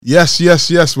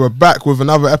Yes. We're back with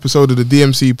another episode of the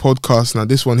DMC podcast. Now,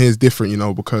 this one here is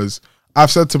different, because I've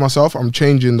said to myself, I'm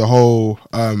changing the whole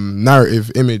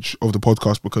narrative image of the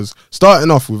podcast, because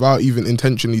starting off without even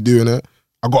intentionally doing it,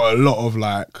 I got a lot of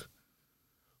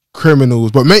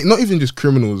criminals, but not even just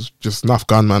criminals, just enough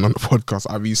gunman on the podcast.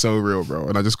 I'd be so real, bro.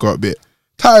 And I just got a bit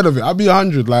tired of it. I'd be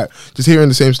 100, just hearing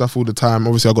the same stuff all the time.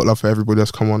 Obviously, I got love for everybody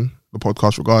that's come on the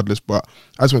podcast regardless, but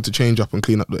I just want to change up and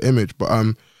clean up the image. But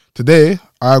today,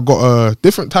 I got a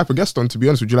different type of guest on, to be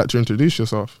honest. Would you like to introduce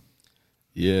yourself?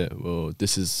 Yeah, well,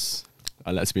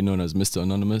 I like to be known as Mr.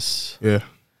 Anonymous. Yeah.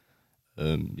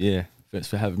 Thanks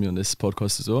for having me on this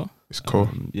podcast as well. It's cool.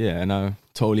 And I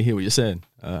totally hear what you're saying.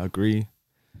 I agree.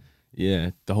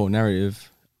 Yeah, the whole narrative,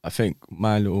 I think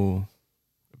my little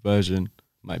version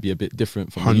might be a bit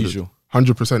different from the usual.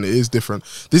 100%, it is different.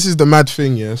 This is the mad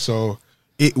thing, yeah? So,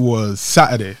 it was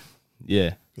Saturday.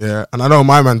 Yeah. Yeah, and I know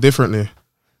my man differently.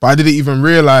 But I didn't even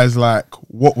realise,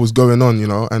 what was going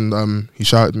on, And he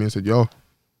shouted at me and said, yo,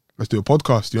 let's do a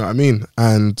podcast, you know what I mean?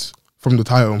 And from the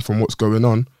title and from what's going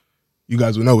on, you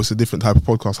guys will know it's a different type of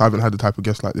podcast. I haven't had the type of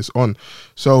guest like this on.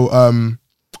 So,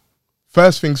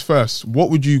 first things first, what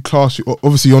would you class...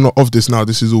 Obviously, you're not of this now.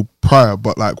 This is all prior.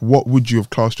 But, what would you have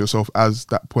classed yourself as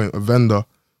that point, a vendor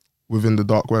within the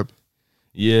dark web?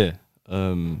 Yeah.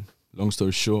 Long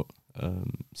story short,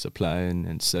 supplying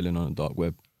and selling on the dark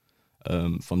web.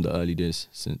 From the early days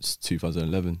since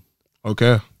 2011.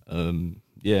 Okay.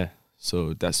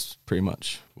 So that's pretty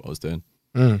much what I was doing.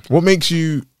 What makes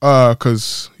you,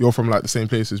 because you're from the same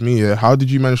place as me, yeah, how did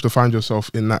you manage to find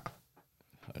yourself in that?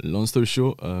 Long story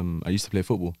short, I used to play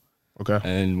football. Okay.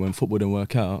 And when football didn't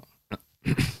work out,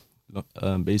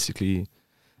 basically,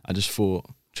 I just thought,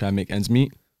 try and make ends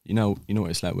meet. You know what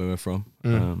it's like where we're from.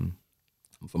 I'm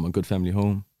from a good family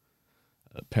home.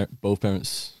 Both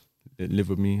parents live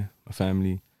with me, my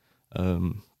family,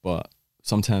 but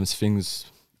sometimes things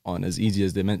aren't as easy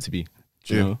as they're meant to be.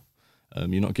 Do you know?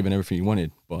 You're not given everything you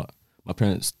wanted, but my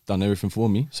parents done everything for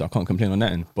me, so I can't complain on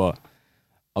that end. But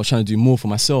I was trying to do more for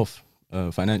myself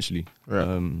financially,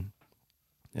 and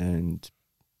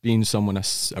being someone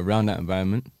that's around that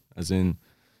environment, as in,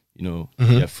 you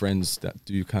have friends that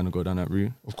do kind of go down that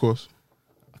route. Of course,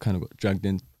 I kind of got dragged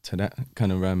into that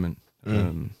kind of environment,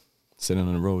 sitting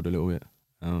on the road a little bit.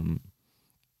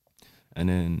 And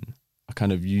then I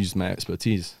kind of used my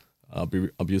expertise. I'll be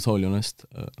totally honest.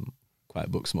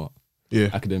 Quite book smart. Yeah.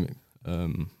 Academic.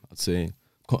 I'd say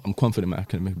I'm confident in my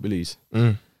academic abilities.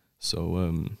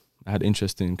 So I had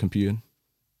interest in computing,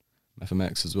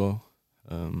 mathematics as well.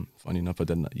 Funny enough, I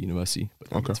did that at university, but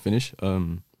didn't get to finish.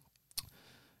 And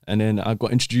then I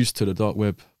got introduced to the dark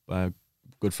web by a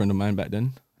good friend of mine back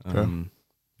then.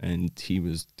 And he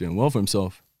was doing well for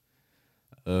himself.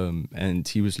 And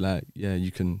he was like, yeah,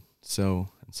 you can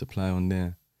sell and supply on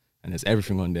there, and there's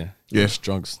everything on there. Yeah, there's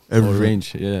drugs, everything. whole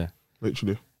range. Yeah,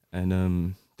 literally.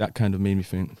 And that kind of made me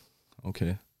think,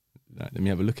 okay, let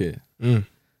me have a look at it. And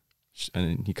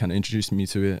then he kind of introduced me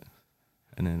to it,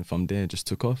 and then from there, it just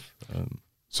took off.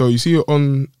 So you see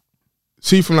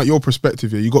from your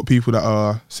perspective here, you got people that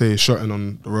are, say, shotting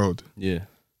on the road. Yeah.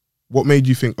 What made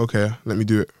you think, okay, let me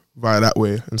do it via that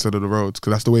way instead of the roads?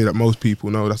 Because that's the way that most people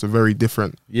know. That's a very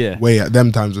different way at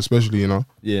them times, especially,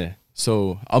 Yeah.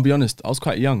 So I'll be honest, I was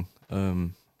quite young.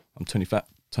 I'm 25,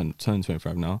 turned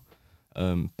 25 now.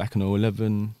 Back in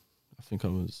 2011, I think I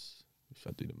was, if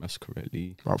I do the maths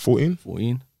correctly, about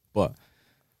 14. But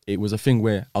it was a thing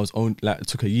where I was it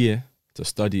took a year to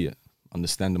study it,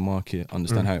 understand the market,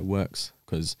 understand how it works,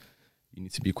 because you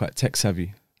need to be quite tech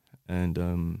savvy. And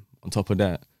on top of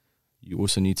that, you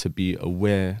also need to be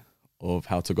aware of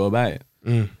how to go about it.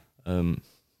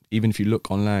 Even if you look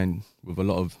online with a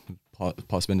lot of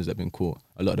past vendors that have been caught,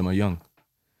 a lot of them are young.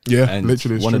 Yeah, and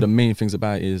literally. One of the main things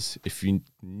about it is if you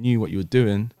knew what you were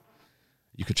doing,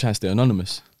 you could try to stay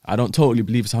anonymous. I don't totally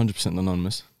believe it's 100%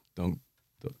 anonymous.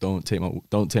 Don't take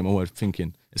my word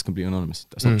thinking it's completely anonymous.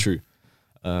 That's not true.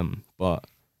 But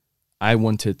I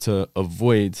wanted to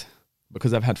avoid,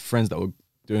 because I've had friends that were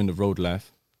doing the road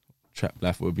life, trap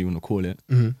life, whatever you want to call it,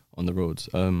 on the roads.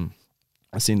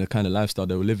 I've seen the kind of lifestyle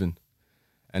they were living,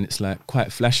 and it's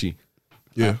quite flashy.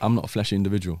 Yeah, I'm not a flashy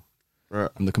individual. Right.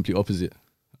 I'm the complete opposite.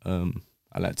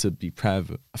 I like to be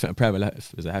private. I think a private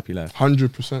life is a happy life.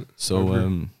 100%.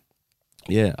 So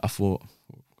I thought,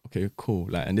 okay,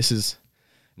 cool. And this is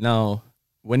now,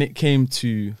 when it came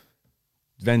to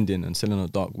vending and selling on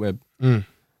the dark web,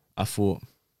 I thought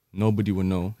nobody will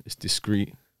know. It's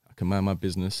discreet. I can mind my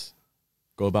business,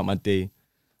 go about my day.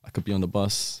 I could be on the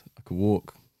bus. I could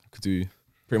walk. I could do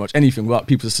pretty much anything without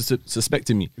people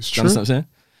suspecting me. It's true. You understand what I'm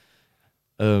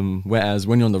saying? Whereas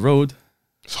when you're on the road,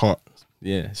 it's hot.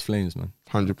 yeah, it's flames, man.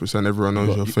 100%. Everyone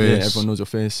knows your face. Yeah, everyone knows your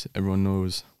face. Everyone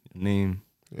knows your name.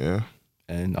 Yeah.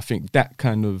 And I think that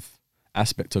kind of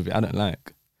aspect of it I don't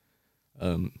like,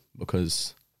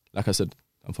 because, like I said,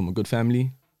 I'm from a good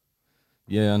family.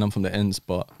 Yeah, and I'm from the ends,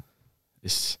 but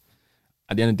it's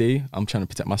at the end of the day, I'm trying to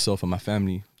protect myself and my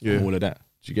family from all of that.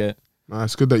 Do you get? Nah,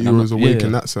 it's good that you was awake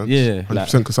in that sense. Yeah,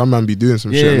 100%. Because some man be doing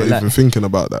some shit, not even thinking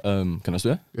about that. Can I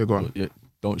swear? Yeah, go on. Yeah,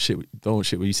 don't shit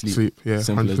where you sleep. Sleep, yeah.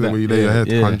 Simple 100% as that. where you lay your head.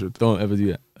 100. Don't ever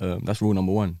do that. That's rule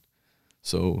number 1.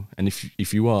 So, and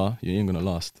if you are, you ain't gonna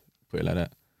last. Put it like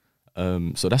that.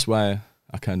 So that's why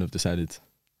I kind of decided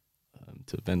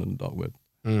to vend on the dark web.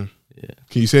 Yeah.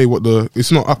 Can you say what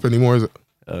it's not up anymore, is it?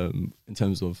 In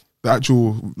terms of the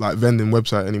actual like vending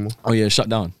website anymore? Oh yeah, shut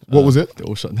down. What was it? They're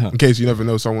all shut down. In case you never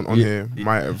know, someone on here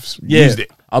might have used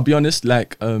it. I'll be honest,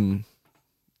 like I don't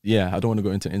want to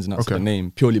go into ins and outs of the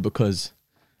name purely because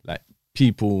like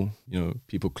people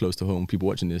close to home, people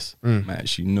watching this might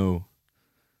actually know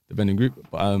the vending group.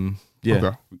 But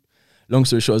long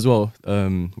story short as well,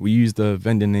 we used the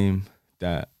vending name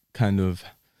that kind of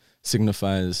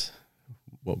signifies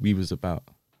what I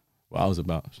was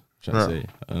about, trying to say.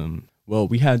 Well,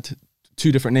 we had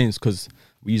 2 different names because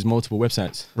we used multiple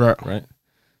websites. Right.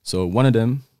 So one of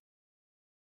them,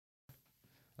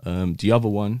 the other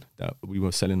one that we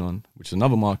were selling on, which is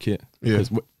another market, because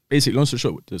basically, long story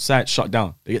short, the site shut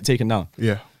down. They get taken down.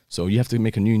 Yeah. So you have to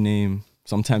make a new name.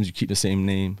 Sometimes you keep the same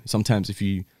name. Sometimes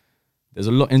there's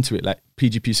a lot into it, like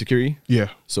PGP security. Yeah.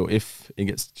 So if it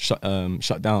gets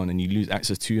shut down and you lose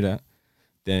access to that,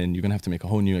 then you're gonna have to make a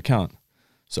whole new account.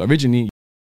 So originally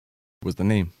was the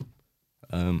name,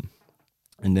 and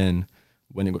then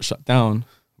when it got shut down,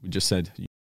 we just said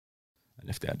I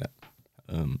left it at that.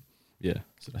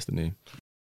 So that's the name.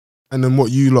 And then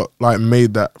what you lot like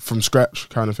made that from scratch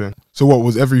kind of thing. So what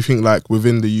was everything like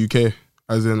within the UK?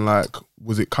 As in like,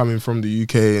 was it coming from the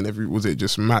UK and was it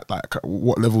just mad? Like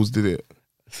what levels did it?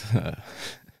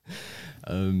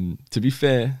 To be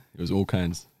fair, it was all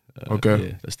kinds.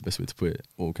 Yeah, that's the best way to put it.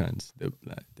 All kinds.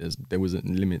 There wasn't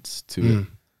limits to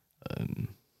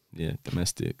it.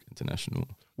 Domestic, international.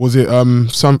 Was it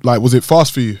was it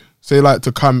fast for you? Say like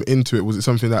to come into it, was it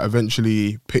something that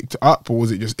eventually picked up, or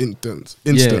was it just instant?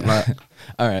 Like,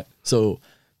 all right. So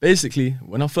basically,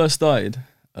 when I first started,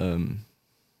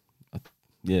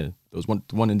 there was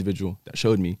one individual that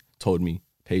told me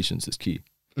patience is key.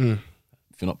 If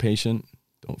you're not patient,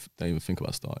 don't even think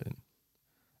about starting.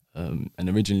 And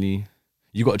originally,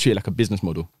 you got to treat it like a business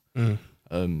model.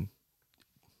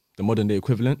 The modern day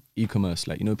equivalent, e-commerce,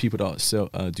 like people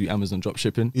that do Amazon drop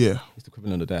shipping. Yeah, it's the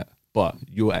equivalent of that. But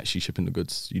you're actually shipping the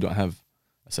goods. You don't have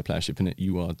a supplier shipping it.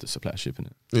 You are the supplier shipping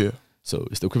it. Yeah. So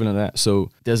it's the equivalent of that.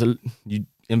 So you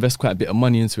invest quite a bit of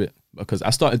money into it, because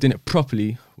I started doing it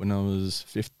properly when I was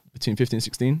between 15 and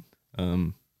 16,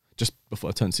 just before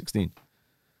I turned 16.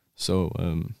 So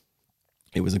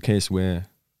it was a case where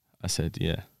I said,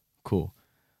 yeah, cool.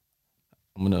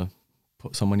 I'm going to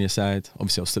put some money aside.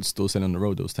 Obviously, I was still selling on the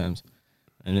road those times.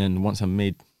 And then once I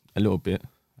made a little bit,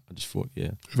 I just thought,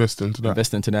 invest into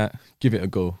that, give it a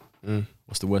go.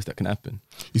 What's the worst that can happen?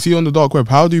 You see, on the dark web,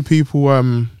 how do people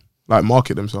like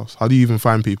market themselves? How do you even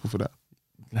find people for that?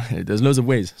 There's loads of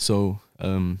ways. So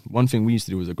one thing we used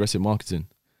to do was aggressive marketing.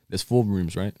 There's forum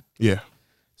rooms, right? Yeah.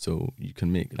 So you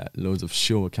can make like loads of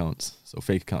shill accounts, so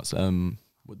fake accounts.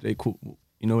 What they call,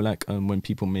 like when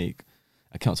people make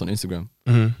accounts on Instagram.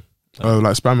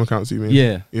 Like spam accounts, you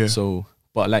mean? Yeah. So,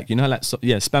 but like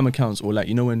spam accounts, or like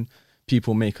when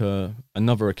people make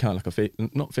another account, like a fake,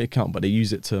 not fake account, but they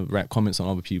use it to write comments on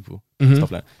other people,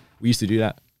 stuff like that. We used to do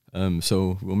that.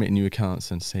 So we'll make new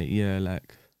accounts and say,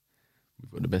 like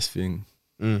we've got the best thing,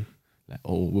 like,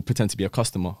 or we'll pretend to be a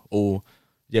customer, or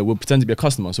we'll pretend to be a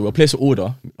customer. So we'll place an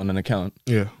order on an account,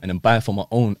 and then buy it from our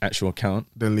own actual account,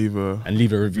 then leave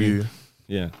a review.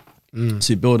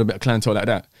 So you build a bit of clientele like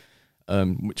that,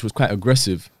 which was quite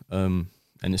aggressive, and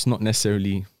it's not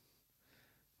necessarily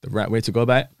the right way to go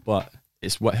about it, but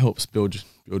it's what helps build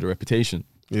a reputation.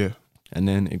 Yeah. And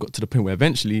then it got to the point where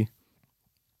eventually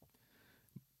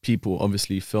people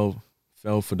obviously fell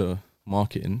for the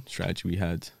marketing strategy we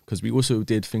had, because we also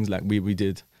did things like we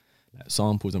did like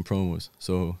samples and promos.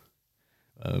 So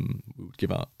we would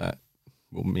give out that,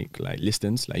 we'll make like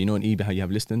listings, like on eBay how you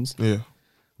have listings. Yeah.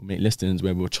 We'll make listings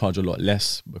where we'll charge a lot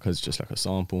less, because it's just like a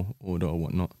sample order or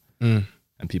whatnot.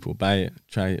 And people buy it,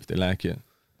 try it if they like it.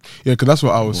 Yeah, because that's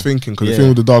what I was thinking. Because the thing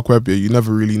with the dark web, you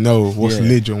never really know what's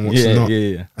leg and what's not.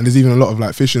 Yeah. And there's even a lot of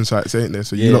like phishing sites, ain't there?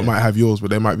 So you lot might have yours, but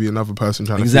there might be another person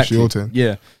trying to fish your thing.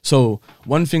 Yeah. So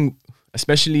one thing,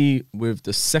 especially with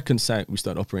the second site we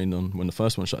started operating on when the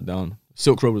first one shut down.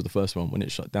 Silk Road was the first one when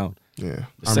it shut down. Yeah,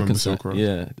 The I remember second Silk site, Road.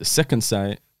 yeah, the second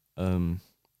site,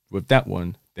 with that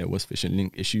one, there was phishing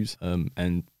link issues,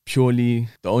 and purely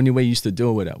the only way you used to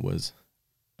deal with that was,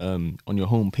 on your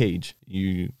home page,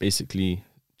 you basically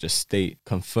just state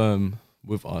confirm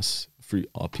with us through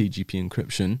our PGP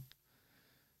encryption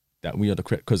that we are the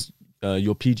correct, because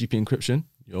your PGP encryption,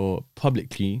 your public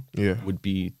key Yeah, would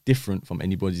be different from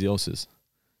anybody else's.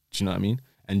 Do you know what I mean?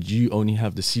 And you only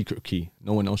have the secret key.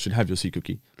 No one else should have your secret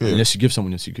key unless you give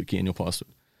someone your secret key and your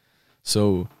password.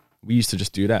 So we used to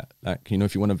just do that. Like, you know,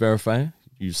 if you want to verify,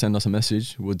 you send us a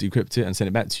message, we'll decrypt it and send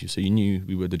it back to you. So you knew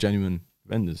we were the genuine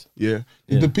vendors. yeah.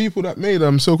 Yeah. Did the people that made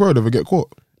Silk Road ever get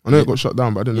caught? I know it got shut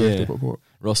down, but I didn't know if they got caught.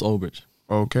 Ross Ulbricht.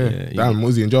 Okay. Yeah, Damn,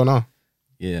 was he in jail now?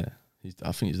 Yeah.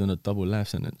 I think he's done a double life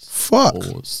sentence. Fuck.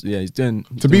 Yeah, he's doing...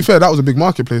 To be fair, that was a big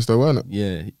marketplace though, wasn't it?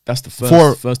 Yeah, that's the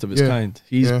first of its yeah, kind.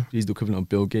 He's yeah. the equivalent of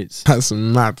Bill Gates. That's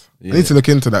mad. Yeah. I need to look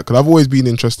into that because I've always been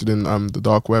interested in the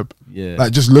dark web. Yeah.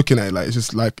 Like just looking at it, like it's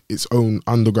just like its own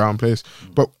underground place.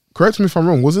 But correct me if I'm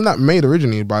wrong, wasn't that made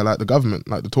originally by like the government,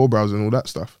 like the Tor browser and all that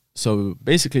stuff? So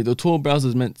basically, the Tor browser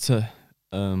is meant to,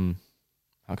 how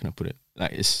can I put it?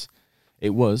 Like it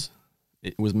was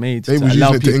made They to was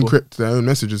allow using it to people. encrypt their own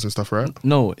messages and stuff, right?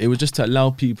 No, it was just to allow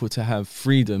people to have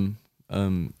freedom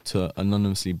to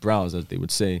anonymously browse, as they would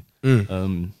say.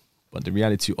 But the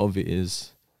reality of it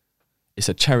is, it's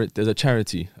a charity. There's a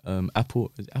charity,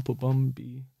 Apple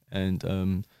Bumby,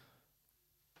 and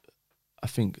I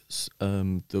think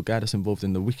the guy that's involved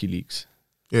in the WikiLeaks.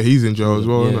 Yeah, he's in jail as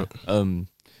well, Yeah. isn't it?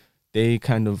 They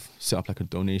kind of set up like a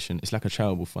donation. It's like a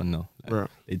charitable fund now. Like, Right.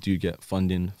 They do get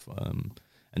funding,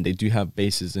 and they do have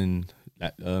bases in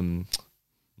like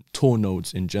Tor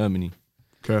nodes in Germany.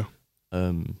 Okay.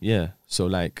 Yeah. So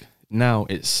like now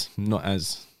it's not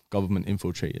as government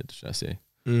infiltrated, should I say?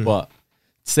 Mm. But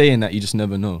saying that, you just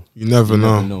never know. You never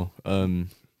know. Never know.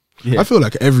 Yeah. I feel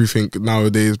like everything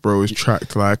nowadays, bro, is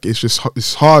tracked. Like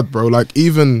it's hard, bro. Like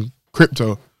even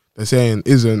crypto, they're saying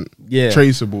isn't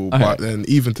traceable. Okay. But then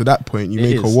even to that point, you It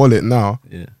make a is. wallet now,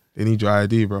 Yeah. they need your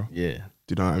ID, bro. Yeah.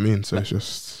 Do you know what I mean? So Like- it's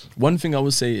just One thing I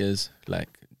would say is like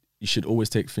you should always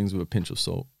take things with a pinch of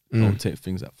salt. Don't take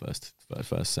things at first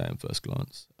sight and first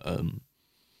glance.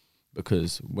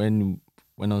 Because when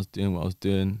I was doing what I was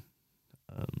doing,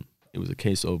 it was a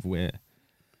case of where,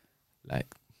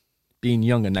 like, being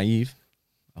young and naive,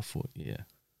 I thought, yeah,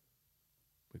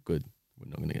 we're good. We're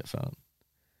not gonna get found.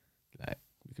 Like,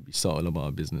 we could be subtle about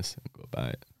our business and go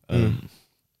about it.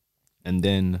 And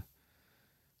then,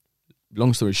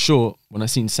 long story short, when I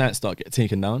seen sites start get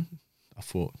taken down, I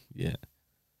thought, yeah.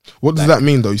 what does that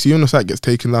mean though? You see, when the site gets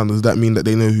taken down, does that mean that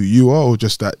they know who you are, or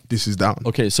just that this is down?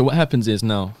 Okay, so what happens is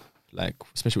now, like,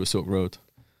 especially with Silk Road,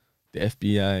 the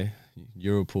FBI,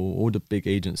 Europol, all the big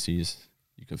agencies,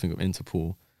 you can think of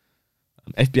Interpol,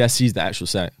 FBI sees the actual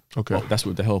site. Okay. But that's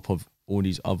with the help of all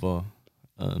these other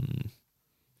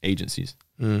agencies.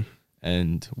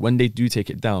 And when they do take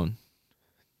it down,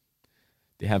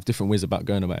 they have different ways about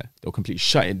going about it. They'll completely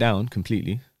shut it down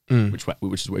completely, which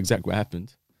is exactly what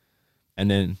happened. And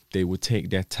then they will take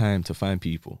their time to find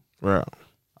people. Right.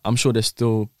 I'm sure they're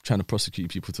still trying to prosecute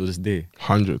people to this day.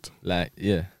 100. Like,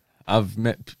 yeah, I've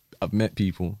met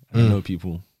people and I know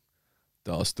people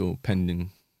that are still pending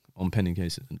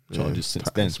cases and charges since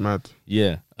then. It's mad.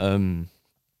 Yeah.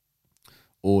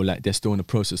 Or like they're still in the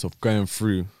process of going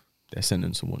through their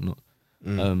sentence and whatnot.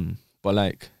 But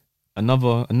like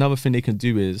another thing they can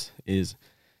do is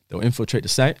they'll infiltrate the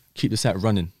site, keep the site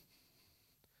running.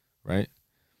 Right?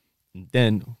 And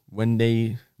then when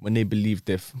they believe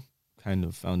they've kind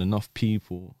of found enough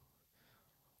people,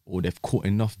 or they've caught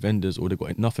enough vendors, or they've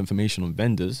got enough information on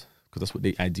vendors, because that's what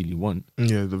they ideally want.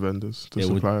 Yeah, the vendors, the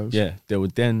suppliers. They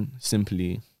would then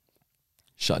simply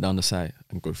shut down the site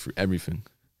and go through everything.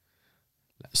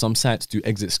 Like, some sites do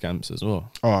exit scams as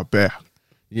well. Oh, I bet.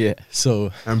 Yeah,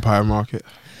 so Empire Market.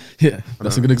 yeah,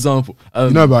 that's a good example. You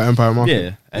know about Empire Market?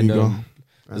 Yeah, and There you go.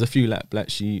 there's a few like Black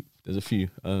Sheep. There's a few.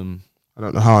 I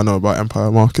don't know how I know about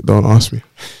Empire Market. Don't ask me.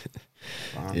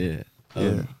 Yeah.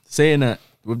 Yeah. Saying that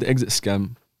with the exit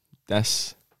scam,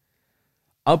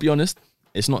 I'll be honest,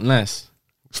 it's not nice.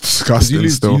 It's 'Cause disgusting you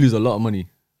still. lose a lot of money.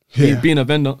 Yeah. Being a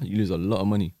vendor, you lose a lot of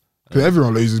money. 'Cause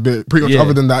everyone loses a bit, pretty much, Yeah.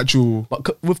 other than the actual.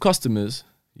 But with customers,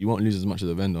 you won't lose as much as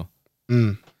a vendor.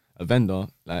 A vendor,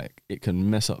 like, it can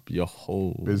mess up your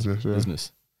whole Business,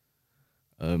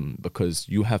 yeah. because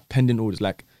you have pending orders.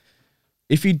 Like,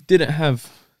 if you didn't have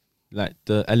like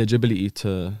the eligibility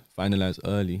to finalize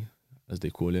early, as they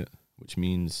call it, which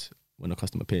means when a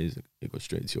customer pays, it goes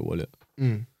straight to your wallet.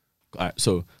 All right,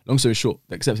 so long story short,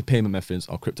 the accepted payment methods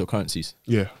are cryptocurrencies.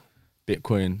 Yeah.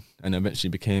 Bitcoin, and eventually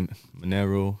became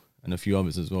Monero, and a few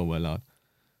others as well were allowed,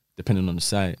 depending on the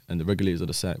site and the regulators of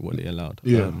the site, what they allowed.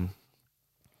 Yeah.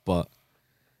 But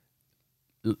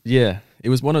yeah, it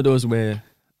was one of those where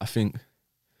I think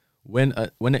when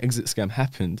an exit scam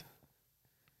happened,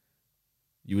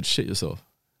 you would shit yourself,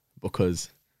 because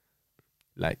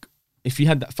like if you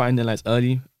had that finalized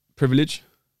early privilege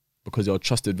because you're a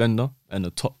trusted vendor and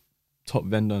a top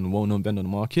vendor and well-known vendor on the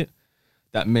market,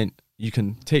 that meant you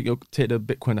can take the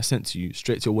Bitcoin I sent to you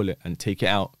straight to your wallet and take it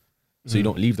out, so you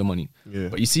don't leave the money. Yeah.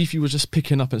 But you see, if you were just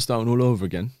picking up and starting all over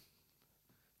again,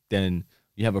 then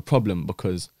you have a problem,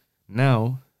 because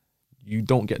now you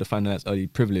don't get the finalized early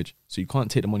privilege, so you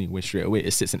can't take the money away straight away.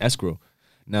 It sits in escrow.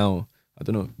 Now, I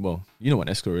don't know, well, you know what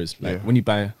escrow is. Like when you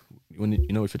buy, if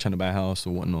you're trying to buy a house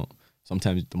or whatnot,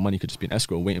 sometimes the money could just be in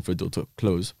escrow waiting for the door to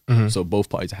close. So both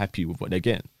parties are happy with what they're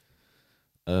getting.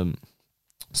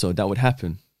 So that would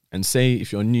happen. And say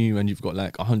if you're new and you've got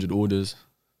like 100 orders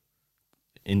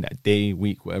in that day,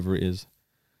 week, whatever it is,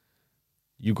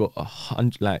 you got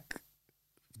 100, like,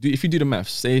 if you do the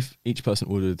maths, say if each person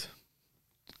ordered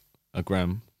a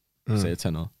gram, say a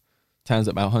tenner, times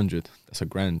that by 100, that's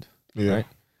 $1,000, right?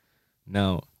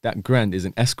 Now, that grand is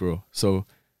an escrow. So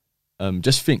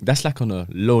just think, that's like on a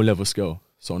low level scale.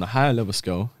 So on a higher level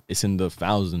scale, it's in the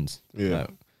thousands. Yeah.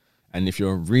 And if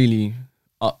you're really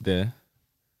up there,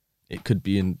 it could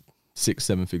be in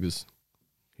 6-7 figures.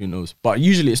 Who knows? But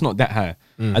usually it's not that high,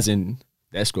 as in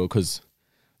the escrow, because...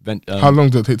 how long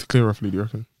does it take to clear roughly, do you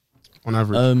reckon? On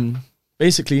average?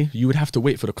 Basically, you would have to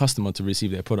wait for the customer to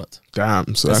receive their product.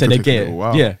 Damn. So they get it.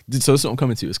 Wow. Yeah. So that's what I'm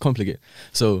coming to. It's complicated.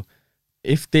 So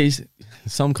if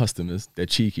some customers, they're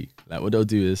cheeky. Like what they'll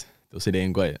do is they'll say they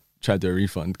ain't got it, try to do a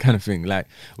refund kind of thing. Like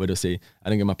where they'll say, I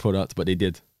didn't get my product, but they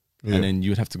did. Yeah. And then you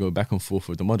would have to go back and forth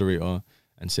with the moderator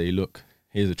and say, look,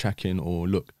 here's the tracking, or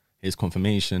look, here's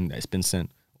confirmation that it's been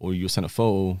sent, or you send a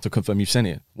photo to confirm you've sent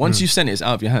it. Once you've sent it, it's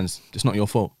out of your hands. It's not your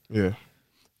fault. Yeah.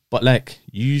 But like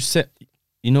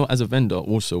as a vendor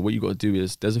also, what you got to do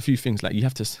is there's a few things like you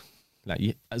have to,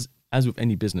 like as with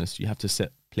any business, you have to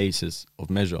set places of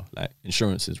measure, like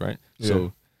insurances, right? Yeah.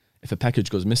 So if a package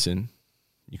goes missing,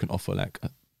 you can offer like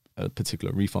a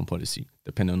particular refund policy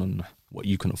depending on what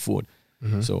you can afford.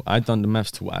 So I'd done the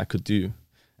maths to what I could do,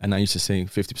 and I used to say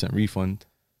 50% refund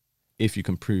if you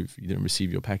can prove you didn't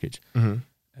receive your package.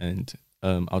 And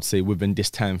I'd say within this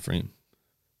time frame.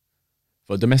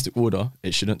 For a domestic order,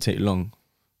 it shouldn't take long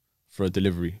for a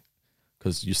delivery,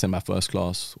 because you send by first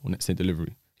class or next day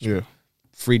delivery. Yeah.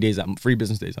 3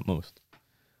 business days at most.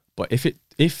 But if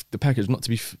the package is not to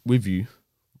be with you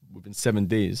within 7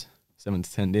 to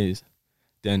 10 days,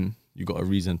 then you got a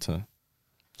reason to.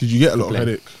 Did you get a lot of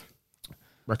headache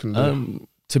back in the day?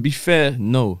 To be fair,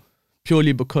 no.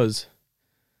 Purely because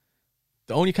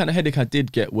the only kind of headache I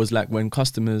did get was like when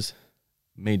customers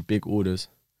made big orders,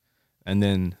 and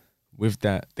then with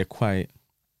that they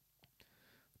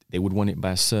would want it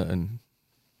by a certain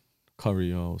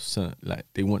courier or certain, like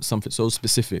they want something so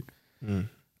specific.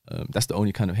 That's the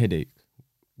only kind of headache,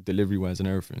 delivery wise and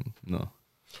everything. No.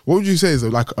 What would you say is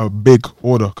like a big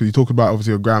order? Because you talk about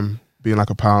obviously a gram being like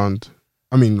a pound.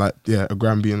 I mean, like, yeah, a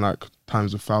gram being like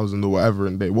times 1,000 or whatever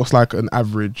in a day. What's like an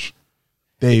average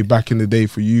day back in the day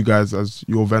for you guys as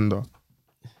your vendor?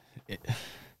 I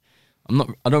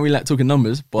don't really like talking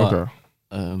numbers, but okay.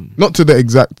 Not to the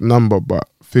exact number, but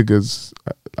figures,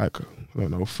 like, I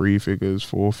don't know, 3 figures,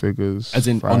 4 figures, as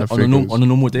in 5 on a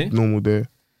normal day. Normal day,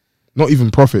 not even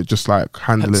profit, just like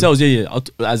handling sales. Yeah.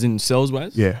 As in sales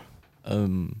wise. Yeah.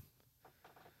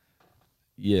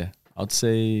 Yeah, I'd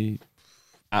say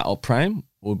at our prime,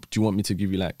 or do you want me to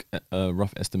give you like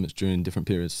rough estimates during different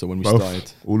periods? So when we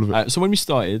started, all of it. So when I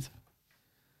started,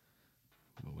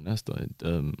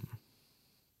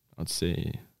 I'd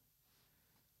say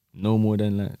no more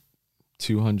than like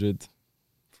 200,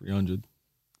 300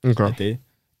 a day.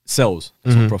 Sales,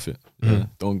 that's not profit. Yeah,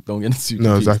 don't get into too confused.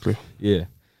 No, exactly. Yeah,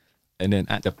 and then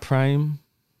at the prime,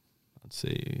 I'd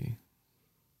say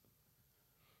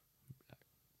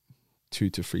 2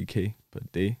 to 3K per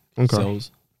day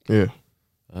sales. Yeah.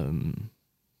 And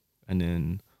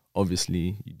then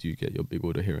obviously you do get your big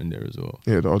order here and there as well.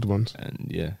 Yeah, the odd ones. And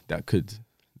yeah, that could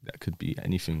be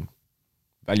anything.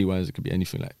 Value wise, it could be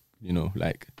anything, like, you know,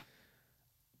 like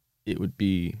it could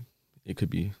be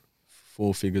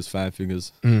 4 figures, 5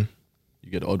 figures. You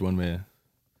get the odd one where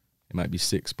it might be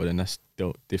 6, but then that's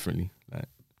dealt differently. Like,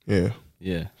 yeah.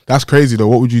 That's crazy though.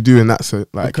 What would you do in that in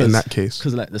that case?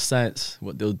 Because like the sites,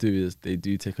 what they'll do is they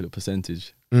do take a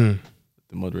percentage.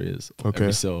 The moderators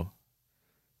every sale.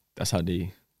 That's how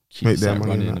they keep the site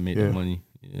running and make their money.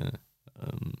 Yeah.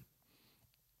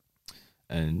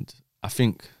 And I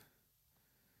think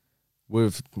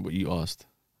with what you asked,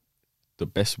 the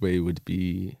best way would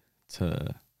be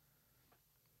to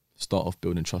start off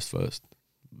building trust first,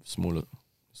 smaller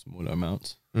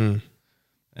amounts. Mm.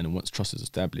 And then once trust is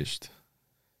established,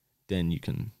 then you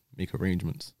can make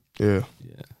arrangements. Yeah.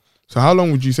 Yeah. So how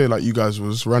long would you say like you guys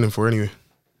was running for anyway,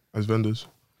 as vendors?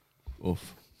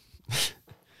 Off.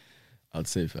 I'd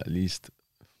say for at least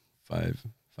 5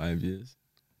 years.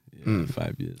 Yeah,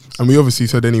 5 years. And we obviously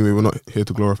said anyway, we're not here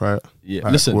to glorify it. Yeah,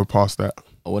 Like, listen, we're past that.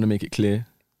 I want to make it clear.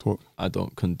 Talk. I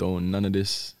don't condone none of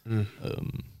this. Mm.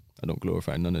 I don't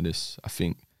glorify none of this. I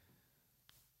think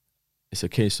it's a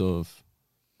case of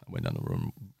I went down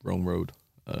the wrong road.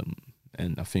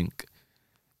 And I think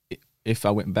if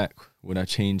I went back, would I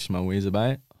change my ways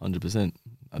about it? 100%.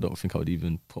 I don't think I would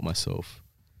even put myself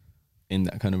in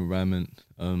that kind of environment.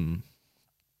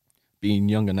 Being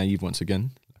young and naive once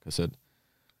again, like I said,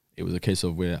 it was a case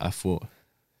of where I thought,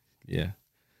 yeah,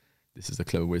 this is a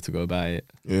clever way to go about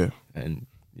it. Yeah. And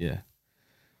yeah,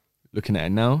 looking at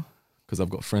it now, because I've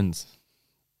got friends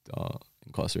that are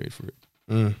incarcerated for it.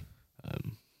 Mm.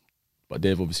 But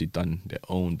they've obviously done their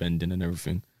own bending and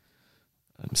everything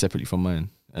separately from mine.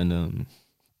 And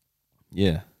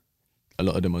yeah, a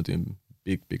lot of them are doing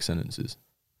big sentences.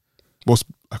 What's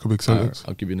like a big sentence?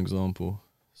 I'll give you an example.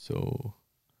 So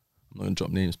I'm not going to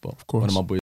drop names, but Of course. one of my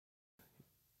boys,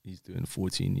 he's doing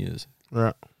 14 years.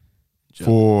 Right.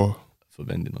 For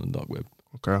vending on the dark web.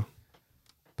 Okay.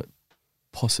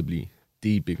 Possibly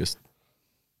the biggest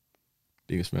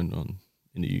vendor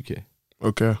in the UK.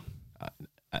 Okay.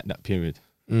 At that period.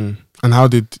 Mm. And how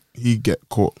did he get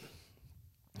caught?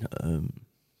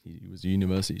 He was a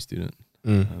university student.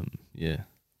 Yeah,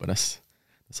 but that's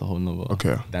a whole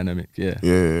nother dynamic.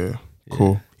 Yeah.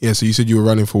 Cool. Yeah. So you said you were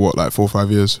running for what, like 4 or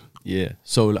 5 years? Yeah.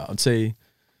 So like, I'd say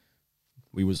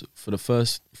we was for the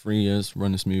first 3 years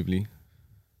running smoothly,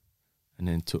 and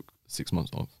then took 6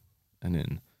 months off, and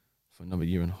then for another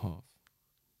year and a half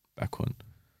back on.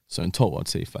 So in total, I'd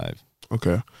say 5.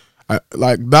 Okay.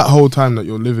 Like that whole time that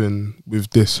you're living with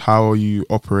this, how are you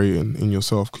operating in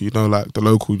yourself? Because you know, like the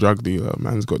local drug dealer,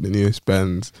 man's got the newest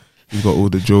Benz, he's got all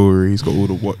the jewelry, he's got all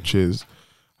the watches.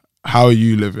 How are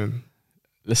you living?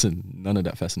 Listen, none of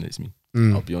that fascinates me.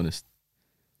 I'll be honest.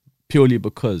 Purely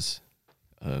because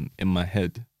in my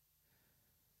head,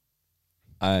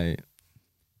 I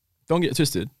don't get it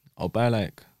twisted. I'll buy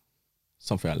like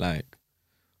something I like,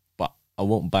 but I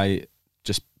won't buy it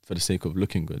just for the sake of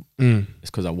looking good. It's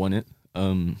because I want it.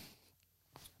 I'm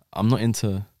not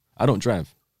into. I don't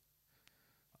drive.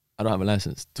 I don't have a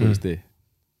license to this day.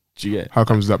 Do you get it? How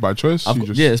comes that by choice?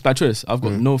 Yeah, it's by choice. I've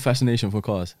got no fascination for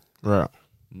cars. Right.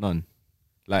 None.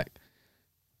 Like,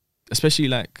 especially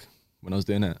like when I was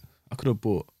doing that, I could have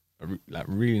bought a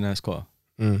really nice car,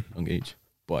 young age,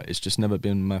 but it's just never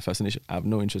been my fascination. I have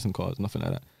no interest in cars, nothing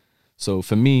like that. So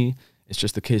for me, it's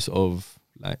just a case of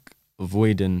like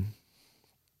avoiding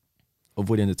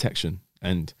detection,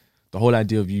 and the whole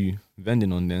idea of you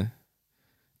vending on there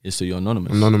is so you're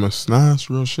anonymous. Anonymous. Nah, that's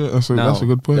real shit. That's a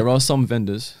good point. There are some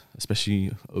vendors,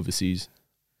 especially overseas,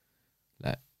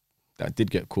 like that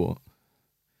did get caught.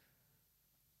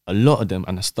 A lot of them,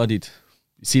 and I studied.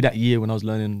 You see, that year when I was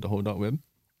learning the whole dark web,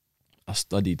 I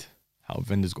studied how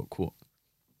vendors got caught.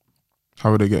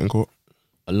 How were they getting caught?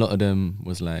 A lot of them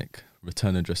was like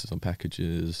return addresses on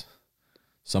packages.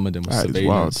 Some of them was That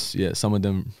surveillance. Yeah, some of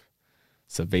them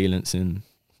surveillance in.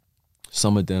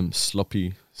 Some of them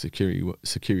sloppy security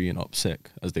and OPSEC,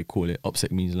 as they call it.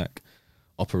 OPSEC means like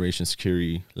operation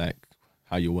security, like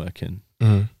how you're working.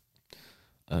 A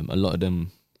lot of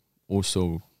them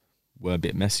also were a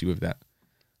bit messy with that,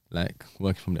 like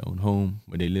working from their own home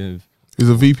where they live. Is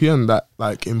a VPN that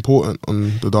like important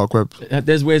on the dark web?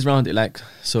 There's ways around it, like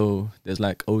so. There's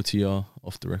like OTR,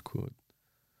 off the record,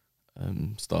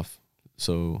 stuff.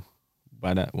 So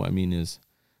by that, what I mean is,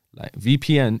 like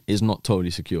VPN is not totally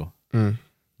secure.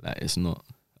 Like it's not,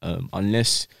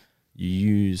 unless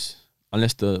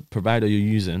the provider you're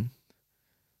using,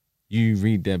 you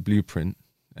read their blueprint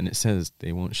and it says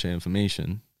they won't share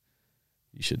information.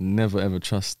 You should never ever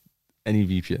trust any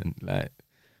VPN. Like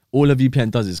all a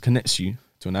VPN does is connects you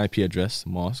to an IP address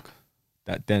mask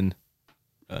that then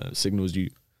signals you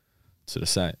to the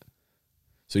site.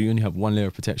 So you only have one layer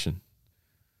of protection.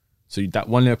 So that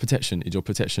one layer of protection is your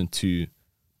protection to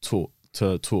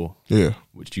Tor, Yeah.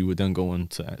 which you would then go on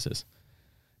to access.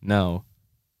 Now,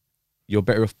 you're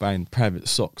better off buying private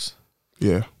socks.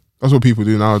 Yeah. That's what people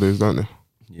do nowadays, don't they?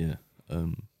 Yeah.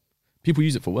 People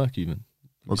use it for work even.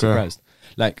 I'm Okay. surprised.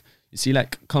 Like, you see,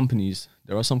 like companies,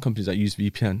 there are some companies that use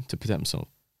VPN to protect themselves.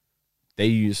 They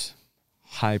use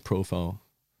high profile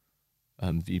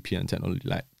VPN technology.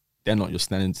 Like, they're not your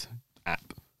standard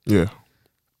app. Yeah.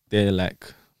 They're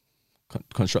like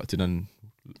constructed and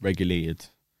regulated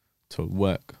to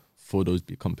work for those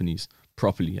big companies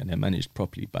properly, and they're managed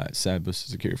properly by cyber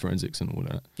security forensics and all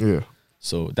that. Yeah.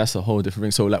 So that's a whole different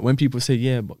thing. So like when people say,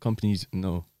 yeah, but companies,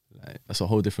 no, like that's a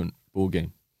whole different ball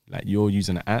game. Like, you're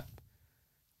using an app,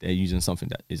 they're using something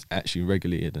that is actually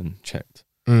regulated and checked.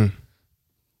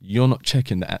 You're not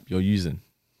checking the app you're using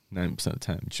 90% of the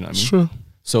time. Do you know what I mean? Sure.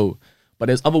 So, but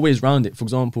there's other ways around it. For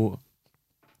example,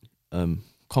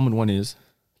 common one is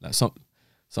like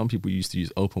some people used to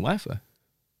use open Wi-Fi.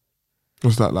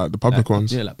 What's that, like the public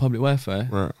ones? Yeah, like public Wi-Fi.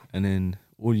 Right. And then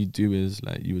all you do is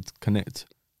like you would connect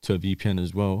to a VPN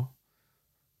as well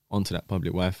onto that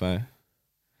public Wi-Fi.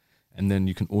 And then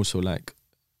you can also like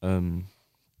you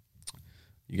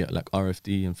get like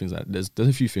RFD and things like that. There's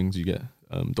a few things you get.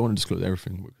 Don't want to disclose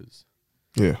everything because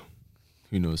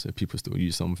who knows if people still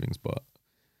use some things, but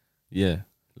yeah,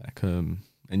 like and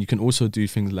you can also do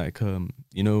things like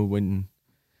you know, when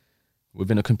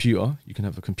within a computer you can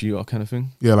have a computer kind of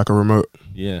thing. Yeah, like a remote.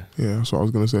 Yeah, that's what I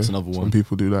was gonna say. That's another one. Some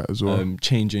people do that as well.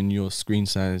 Changing your screen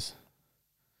size.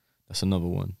 That's another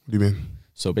one. What do you mean?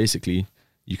 So basically,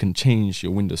 you can change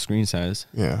your Windows screen size.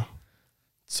 Yeah.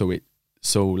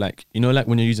 So like, you know, like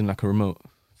when you're using like a remote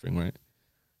thing, right?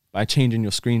 By changing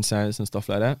your screen size and stuff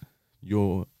like that,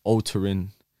 you're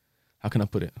altering. How can I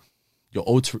put it? You're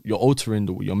altering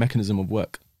your mechanism of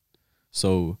work.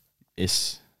 So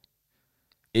it's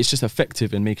just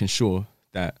effective in making sure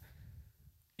that,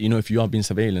 you know, if you are being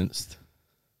surveillanced,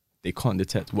 they can't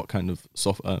detect what kind of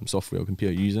software or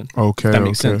computer you're using. Okay, that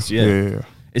makes sense. Yeah.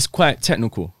 It's quite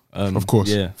technical. Of course.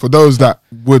 Yeah. For those that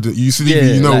wouldn't,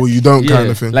 you know, like, or you don't kind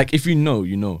of thing. Like if you know,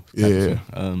 you know. Yeah.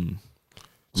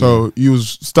 So you was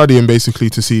studying basically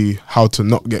to see how to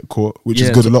not get caught, which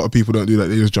is good. A lot of people don't do that.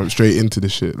 They just jump straight into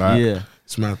this shit. Like,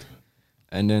 it's mad.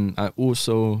 And then I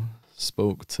also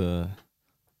spoke to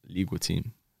legal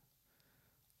team,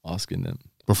 asking them.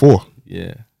 Before?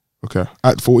 Yeah. Okay.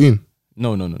 At 14?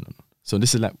 No. So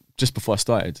this is like just before I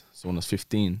started. So when I was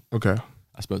 15. Okay.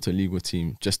 I spoke to a legal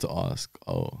team just to ask,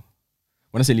 when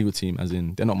I say legal team, as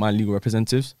in they're not my legal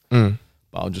representatives, but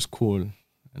I'll just call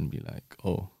and be like,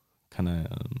 can I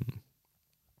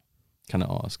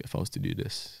ask if I was to do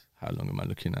this? How long am I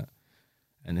looking at?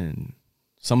 And then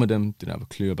some of them didn't have a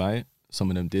clue about it. Some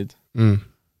of them did. The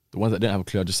ones that didn't have a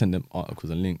clue, I just sent them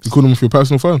articles and links. You called them with your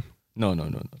personal phone? No.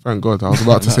 Thank God. I was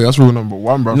about to say, that's rule number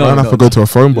one, bro. I don't have to go to a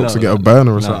phone box to get a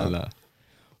burner or something.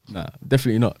 Nah,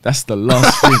 definitely not. That's the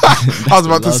last thing. I was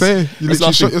about to say, you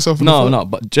literally shot yourself in the phone. No,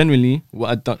 but generally,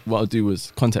 what I'll do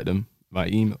was contact them by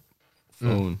email,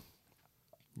 phone,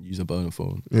 use a burner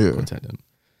phone, contact them.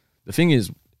 The thing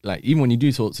is, like, even when you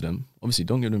do talk to them, obviously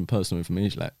don't give them personal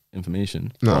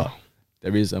information. No. But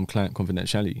there is client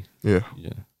confidentiality. Yeah.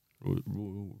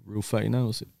 Rule 39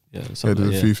 or so. Yeah, there's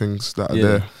a few things that are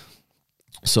there.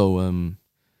 So,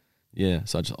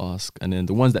 so I just ask. And then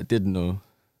the ones that did know,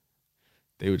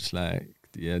 they were just like,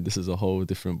 this is a whole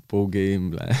different ball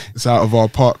game. Like, it's out of our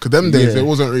park. Because them days, there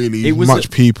wasn't really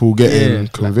much people getting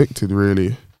convicted,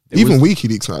 really. Even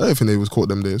WikiLeaks, I don't think they was caught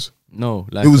them days. No.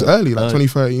 Like, it was early, like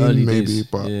 2013 maybe, days,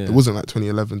 but it wasn't like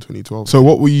 2011, 2012. So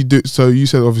what will you do? So you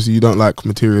said obviously you don't like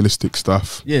materialistic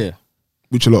stuff. Yeah.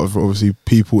 Which a lot of obviously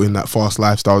people in that fast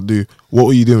lifestyle do. What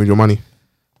were you doing with your money?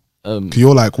 Because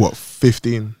you're like, what,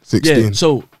 15, 16? Yeah,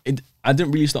 so I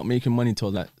didn't really start making money till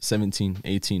like 17,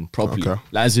 18 properly. Okay.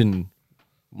 Like, as in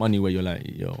money where you're like,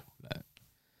 like,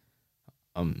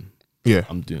 I'm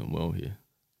doing well here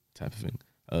type of thing.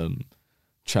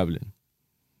 Traveling.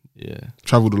 Yeah.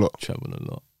 Traveled a lot? Traveled a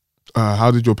lot. How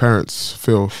did your parents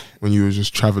feel when you were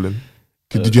just traveling?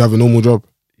 Did you have a normal job?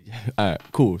 Alright,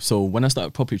 cool. So when I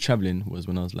started properly traveling was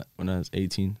when I was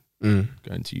 18,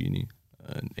 going to uni,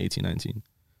 18, 19.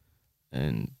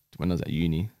 And when I was at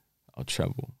uni, I'll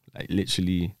travel. Like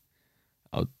literally,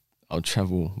 I'll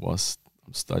travel whilst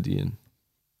I'm studying.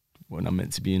 When I'm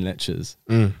meant to be in lectures,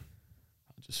 I'll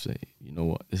just say, you know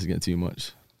what, this is getting too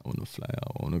much. I want to fly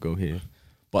out. I want to go here.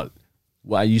 But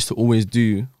what I used to always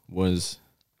do was,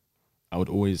 I would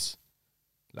always,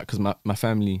 like, because my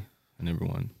family and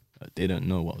everyone, they don't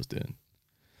know what I was doing.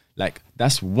 Like,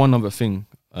 that's one other thing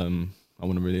I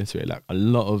want to reiterate. Like, a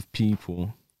lot of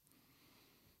people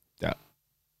that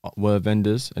were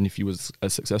vendors, and if you was a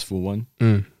successful one,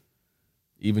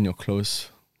 even your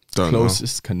closest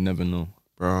can never know.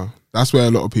 Bro, that's where a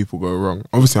lot of people go wrong.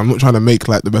 Obviously, I'm not trying to make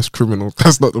like the best criminal.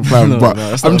 That's not the plan. but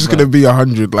I'm just going to be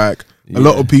 100. Like, a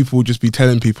lot of people just be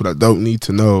telling people that don't need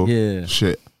to know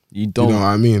shit. You don't. You know what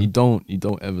I mean? You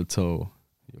don't ever tell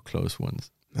your close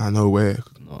ones. I know where.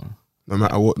 No. No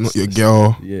matter what, not your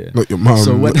girl, Yeah. not your mum,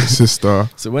 So not your sister.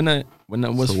 So when I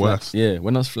was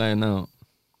when I was flying out,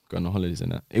 going on holidays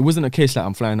and that, it wasn't a case like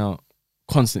I'm flying out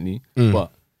constantly,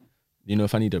 but you know,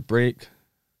 if I need a break,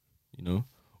 you know,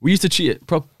 we used to treat it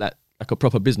like a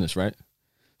proper business, right?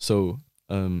 So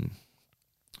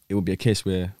it would be a case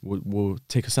where we'll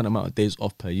take a certain amount of days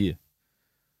off per year.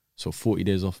 So 40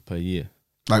 days off per year.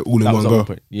 Like all in one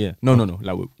go? Yeah. No.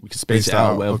 Like we could space it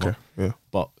out, whatever. Okay. Yeah.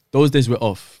 But those days we're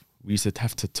off, we used to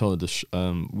have to tell we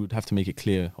would have to make it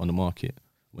clear on the market,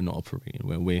 we're not operating,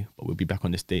 we're away, but we'll be back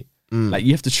on this date. Like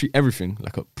you have to treat everything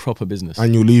like a proper business.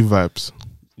 Annual leave vibes.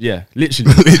 Yeah,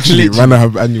 literally. literally. Man, I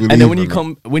have annual leave. And then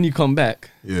when you come back,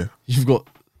 yeah, you've got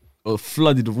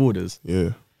flooded with orders. Yeah.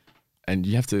 And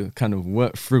you have to kind of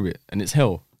work through it, and it's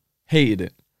hell. Hated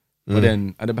it. But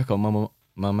then at the back of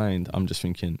my mind, I'm just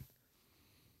thinking,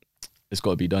 it's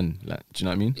got to be done. Like, do you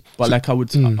know what I mean? But like I would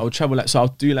travel, like, so I'll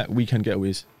do like weekend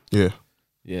getaways. Yeah.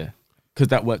 Yeah. Because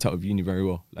that worked out with uni very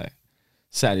well. Like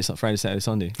Friday, Saturday,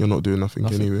 Sunday. You're not doing nothing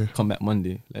anyway. Come back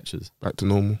Monday, lectures. Back to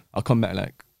normal. I'll come back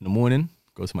like in the morning,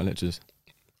 go to my lectures.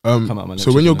 Come out my lectures.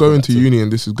 So when you're going to uni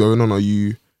and this is going on, are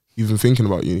you even thinking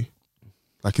about uni?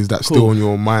 Like, is that still on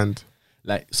your mind?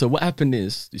 Like, so what happened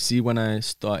is, you see, when I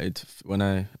started, when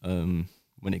I was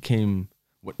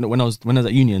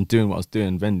at uni and doing what I was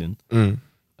doing, vending,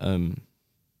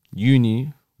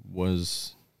 uni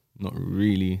was not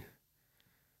really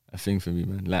a thing for me,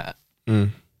 man. Like,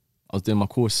 I was doing my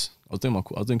course. I was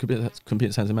doing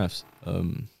computer science and maths,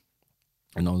 and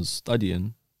I was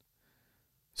studying,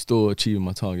 still achieving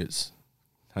my targets,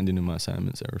 handing in my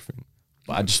assignments, everything.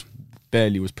 But I just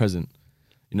barely was present.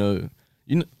 You know,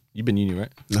 you've been uni,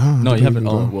 right? No, you haven't.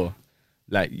 Oh, well,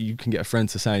 like you can get a friend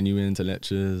to sign you into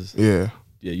lectures. Yeah.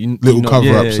 Yeah, little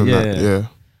cover-ups and that. Yeah.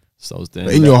 So I was there.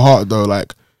 But in your heart, though,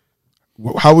 like,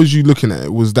 how was you looking at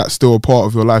it? Was that still a part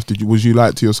of your life? Was you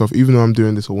like to yourself, even though I'm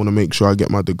doing this, I want to make sure I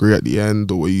get my degree at the end,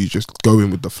 or were you just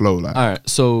going with the flow? Like, all right.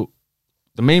 So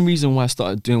the main reason why I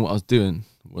started doing what I was doing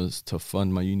was to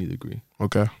fund my uni degree.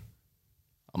 Okay.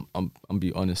 I'm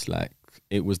be honest. Like,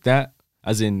 it was that,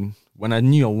 as in when I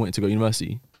knew I wanted to go to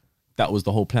university, that was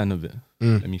the whole plan of it.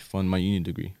 Let me fund my uni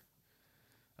degree.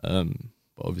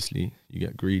 But obviously you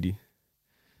get greedy.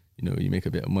 You know, you make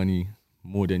a bit of money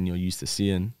more than you're used to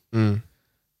seeing. And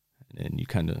then you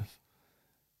kind of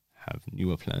have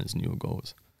newer plans, newer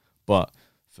goals. But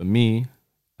for me,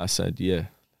 I said, yeah,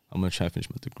 I'm going to try to finish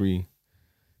my degree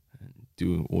and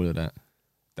do all of that.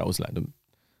 That was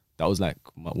like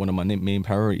one of my main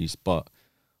priorities. But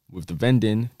with the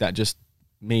vending, that just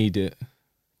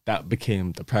that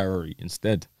became the priority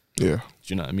instead. Yeah. Do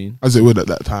you know what I mean? As it would at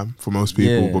that time for most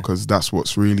people, because that's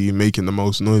what's really making the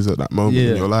most noise at that moment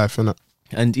in your life, innit?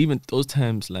 And even those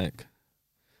times, like,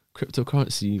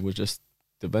 cryptocurrency was just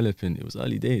developing. It was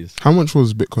early days. How much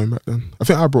was Bitcoin back then? I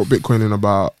think I brought Bitcoin in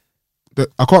about,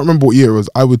 I can't remember what year it was.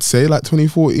 I would say like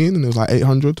 2014, and it was like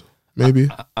 800, maybe.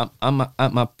 I'm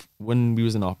at my, when we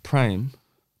was in our prime,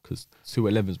 because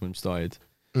 211s when we started,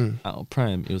 at our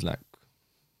prime, it was like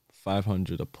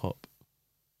 500 a pop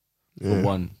for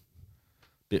one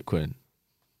Bitcoin.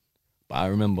 But I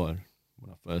remember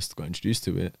when I first got introduced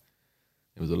to it,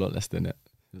 it was a lot less than that.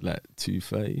 It was like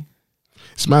 230.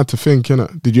 It's mad to think,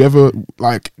 innit? Did you ever,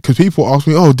 like, because people ask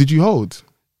me, oh, did you hold?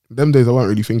 Them days I weren't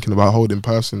really thinking about holding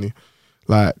personally.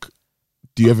 Like,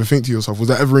 do you ever think to yourself, was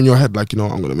that ever in your head, like, you know,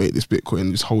 I'm going to make this Bitcoin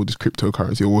and just hold this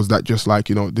cryptocurrency? Or was that just like,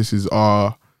 you know, this is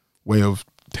our way of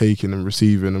taking and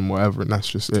receiving and whatever, and that's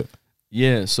just it?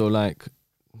 Yeah, so like,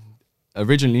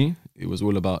 originally, it was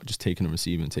all about just taking and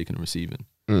receiving.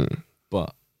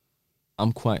 But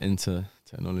I'm quite into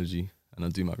technology and I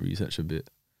do my research a bit.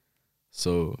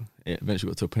 So it eventually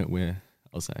got to a point where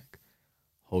I was like,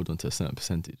 hold on to a certain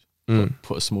percentage,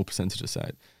 put a small percentage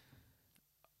aside.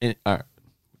 In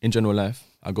general life,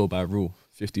 I go by a rule,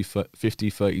 50,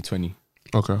 30, 20.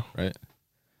 Okay. Right?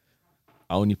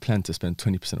 I only plan to spend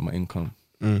 20% of my income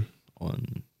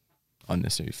on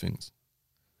unnecessary things.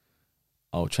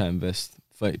 I'll try and invest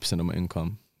 30% of my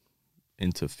income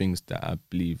into things that I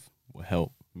believe will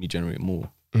help me generate more.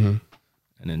 And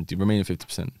then the remaining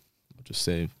 50%, I'll just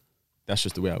save. That's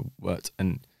just the way I worked.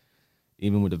 And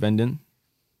even with the vending,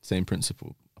 same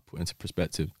principle, I put into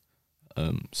perspective.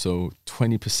 So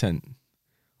 20%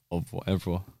 of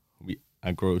whatever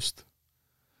I grossed,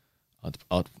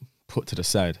 I'd put to the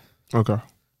side. Okay.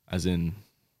 As in,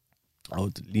 I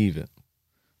would leave it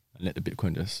and let the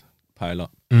Bitcoin just pile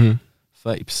up.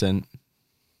 30%,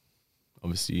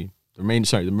 obviously, the remaining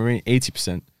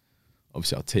 80%,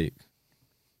 obviously I'll take.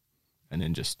 And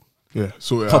then just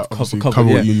so cover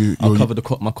what I'll cover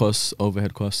my costs,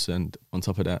 overhead costs, and on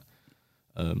top of that,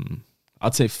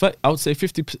 I'd say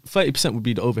 30% would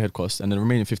be the overhead cost, and the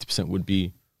remaining 50% would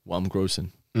be what I'm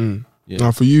grossing. Yeah.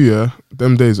 Now for you, yeah,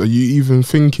 them days, are you even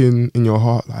thinking in your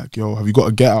heart like, yo, have you got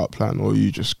a get out plan, or are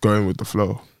you just going with the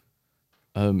flow?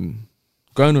 Going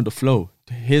with the flow.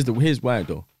 Here's why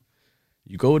though.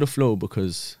 You go with the flow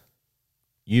because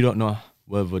you don't know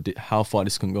how far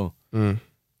this can go,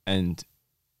 and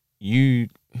you,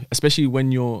 especially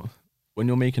when you're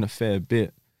making a fair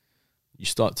bit, you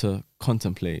start to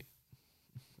contemplate.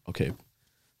 Okay,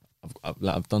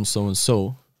 I've done so and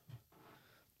so,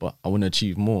 but I want to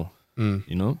achieve more.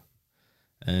 You know,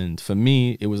 and for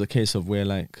me, it was a case of where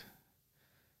like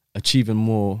achieving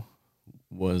more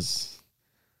was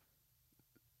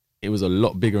a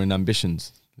lot bigger in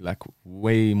ambitions, like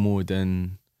way more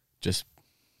than just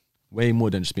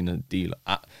being a dealer.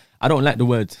 I don't like the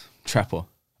word trapper.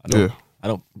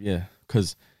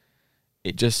 Because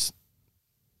it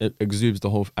exudes the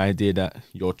whole idea that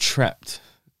you're trapped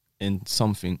in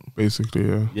something. Basically,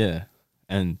 yeah. Yeah.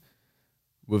 And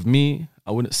with me,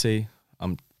 I wouldn't say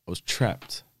I was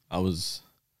trapped. It was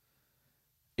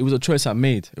a choice I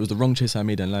made. It was the wrong choice I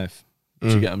made in life. Do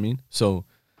you get what I mean? So,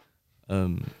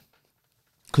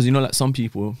 because you know, like some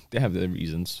people, they have their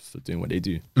reasons for doing what they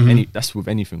do. That's with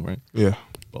anything, right? Yeah.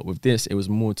 But with this, it was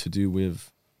more to do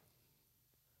with,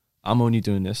 I'm only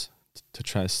doing this to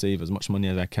try to save as much money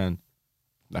as I can.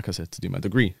 Like I said, to do my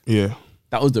degree. Yeah.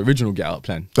 That was the original get out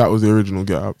plan. That was the original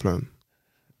get out plan.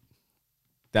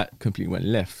 That completely went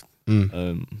left.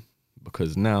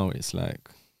 Because now it's like,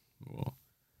 well,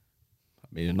 I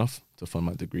made enough to fund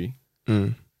my degree.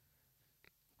 But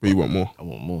you want more. I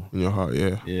want more In your heart,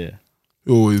 yeah. Yeah.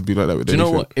 It'll always be like that with anything.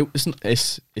 Do you know what?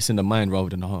 It's in the mind rather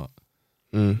than the heart.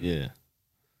 Yeah.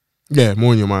 Yeah,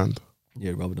 more in your mind.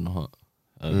 Yeah, rather than the heart.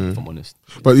 If I'm honest.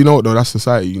 But you know what though, that's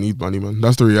society. You need money, man.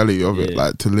 That's the reality of it.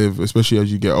 Like to live, especially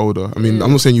as you get older. I mean,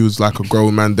 I'm not saying you was like a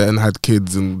grown man then had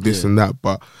kids and this and that,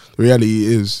 but the reality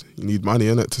is you need money,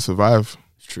 innit, to survive.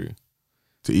 It's true.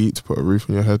 To eat, to put a roof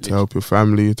on your head, to help your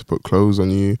family, to put clothes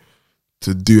on you,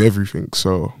 to do everything.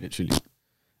 So literally.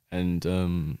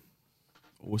 And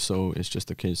also it's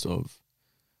just a case of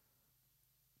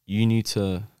you need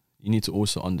to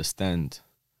also understand,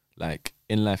 like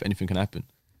in life anything can happen.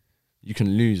 You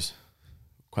can lose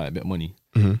quite a bit of money.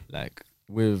 Like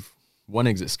with one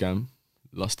exit scam,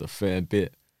 lost a fair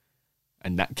bit,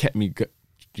 and that kept me.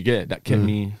 That kept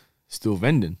me still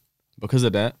vending. Because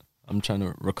of that, I'm trying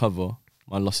to recover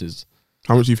my losses.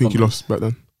 How much do you think you lost back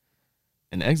then?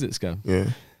 An exit scam. Yeah.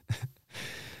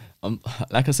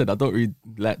 Like I said, I don't really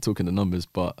like talking the numbers,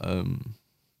 but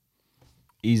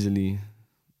easily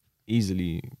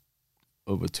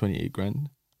over 28 grand.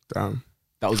 Damn.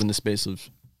 That was in the space of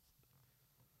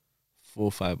 4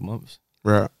 or 5 months.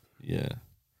 Right. Yeah.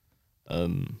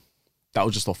 That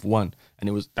was just off one,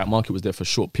 and that market was there for a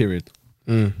short period,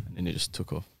 and then it just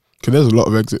took off. Cause there's a lot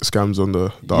of exit scams on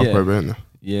the dark web, isn't there?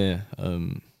 Yeah.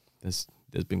 There's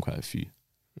been quite a few.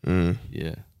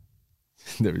 Yeah.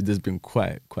 There's been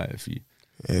quite a few.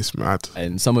 Yeah, it's mad.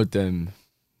 And some of them,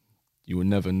 you will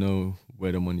never know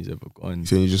where the money's ever gone.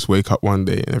 So you just wake up one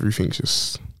day and everything's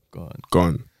just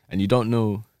gone. And you don't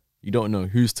know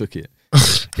who's took it.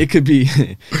 It could be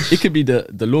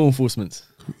the law enforcement.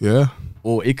 Yeah.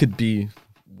 Or it could be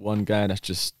one guy that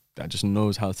just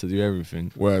knows how to do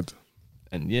everything. Word.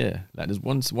 And yeah, like there's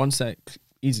one site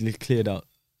easily cleared out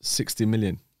 60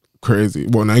 million. Crazy.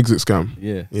 What, an exit scam?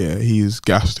 Yeah. Yeah, he's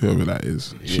gassed, whoever that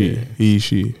is. She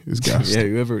is gassed. Yeah,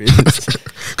 whoever it is.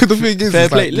 Because the thing is, fair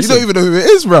play. Like, listen, you don't even know who it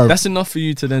is, bro. That's enough for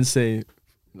you to then say,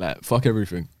 like, fuck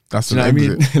everything. That's you know an what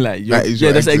exit. I mean? Like,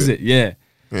 that's exit. Yeah.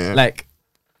 Yeah. Like,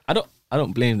 I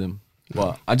don't blame them,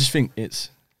 but I just think if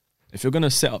you're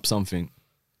gonna set up something,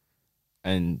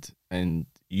 and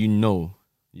you know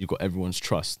you got everyone's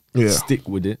trust, stick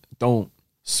with it. Don't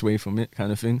sway from it,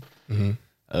 kind of thing.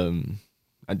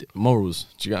 Morals,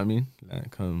 do you get what I mean?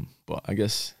 Like, but I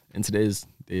guess in today's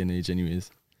day and age,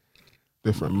 anyways,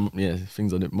 different. Yeah,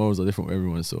 morals are different for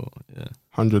everyone. So yeah.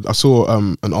 100. I saw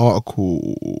an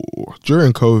article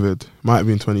during COVID. Might have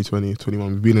been 2020,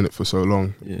 21. We've been in it for so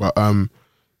long. Yeah. But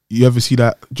you ever see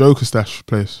that Joker Stash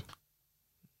place?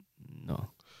 No.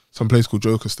 Some place called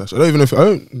Joker Stash. I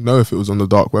don't know if it was on the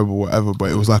dark web or whatever,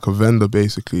 but it was like a vendor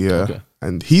basically. Yeah. Okay.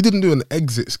 And he didn't do an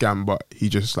exit scam, but he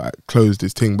just like closed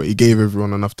his thing. But he gave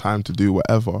everyone enough time to do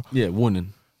whatever. Yeah,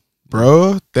 warning.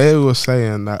 Bro, they were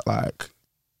saying that, like,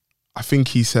 I think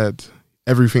he said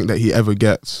everything that he ever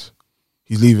gets,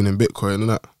 he's leaving in Bitcoin,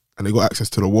 innit? And they got access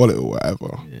to the wallet or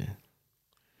whatever. Yeah.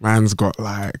 Man's got,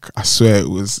 like, I swear it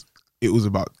was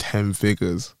about 10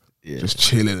 figures just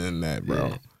chilling in there, bro.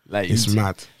 Yeah. Like, it's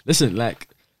mad. Listen, like,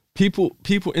 people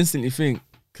instantly think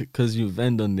because you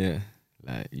vend on there,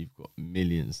 like you've got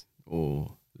millions,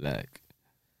 or like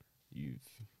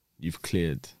you've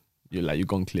cleared, you've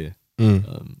gone clear.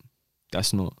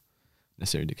 That's not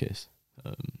necessarily the case.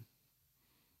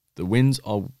 The wins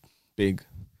are big,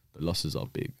 the losses are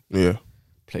big. Yeah.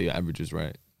 Play your averages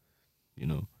right, you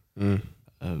know.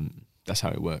 That's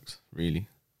how it works, really.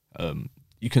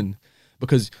 You can,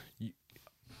 because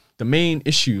the main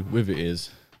issue with it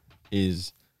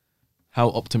is how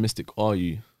optimistic are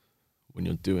you when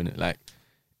you're doing it? Like,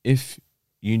 if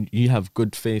you have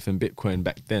good faith in Bitcoin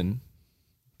back then,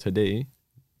 today,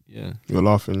 yeah, you're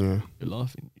laughing. Yeah, you're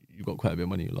laughing. You got quite a bit of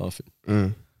money. You're laughing.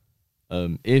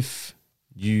 If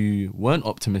you weren't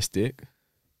optimistic,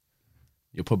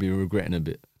 you're probably regretting a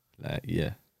bit. Like,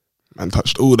 yeah, man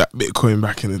touched all that Bitcoin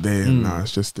back in the day, and now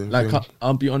it's just like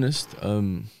I'll be honest.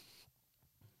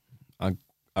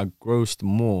 I grossed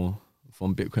more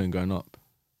from Bitcoin going up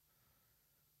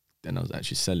than I was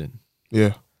actually selling.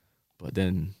 Yeah, but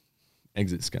then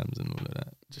exit scams and all of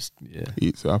that just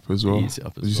eats it up as well. Eats it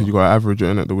up as you said you got to average it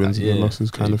in at the wins and the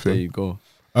losses kind of thing. There you go.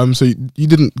 So you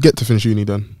didn't get to finish uni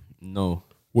then? No.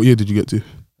 What year did you get to?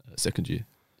 Second year.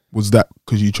 Was that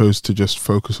because you chose to just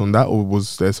focus on that, or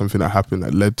was there something that happened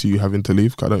that led to you having to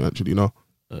leave? 'Cause I don't actually know.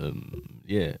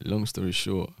 Yeah, long story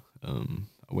short, I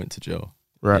went to jail.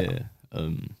 Right. Yeah.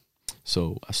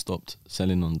 So I stopped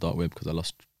selling on dark web because I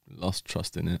lost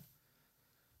trust in it.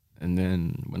 And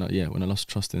then when I lost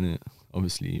trust in it,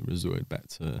 obviously resorted back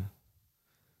to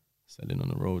selling on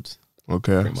the roads.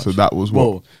 Okay, so that was what.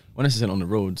 Well, when I say selling on the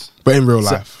roads, but in real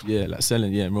life, yeah, like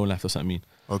selling, yeah, in real life. That's what I mean.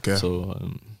 Okay.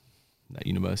 So, at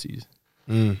universities.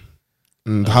 And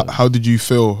how did you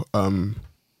feel?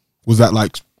 Was that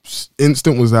like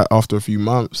instant? Was that after a few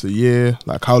months, a year?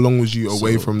 Like, how long was you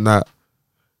away from that?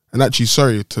 And actually,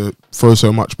 sorry to throw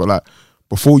so much, but like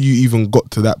before you even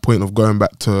got to that point of going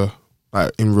back to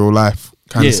like in real life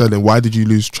kind of selling, why did you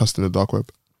lose trust in the dark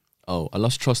web? Oh, I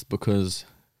lost trust because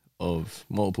of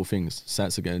multiple things.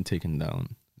 Sats are getting taken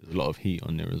down. There's a lot of heat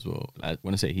on there as well. Like,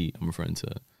 when I say heat, I'm referring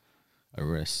to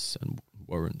arrests and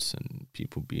warrants and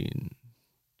people being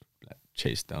like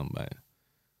chased down by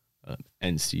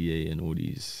NCA and all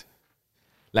these.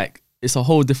 Like, it's a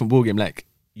whole different ballgame. Like,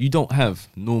 you don't have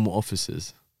normal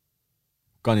officers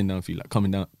gunning down for you, like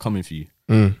coming for you.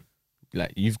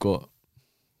 Like, you've got,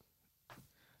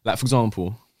 like, for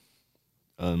example,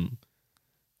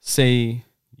 say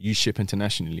you ship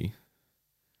internationally,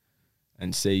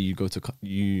 and say you go to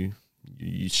you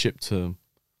ship to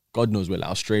God knows where,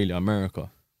 like Australia, America.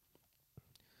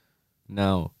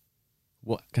 Now,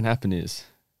 what can happen is,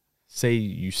 say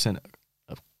you sent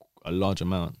a large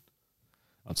amount.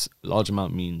 A large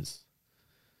amount means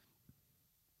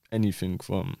anything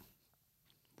from,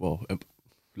 well, a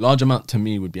large amount to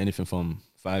me would be anything from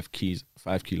 5 kilos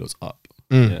up.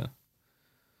 Yeah.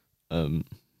 And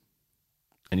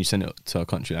you send it to a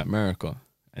country like America,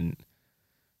 and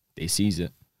they seize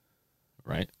it,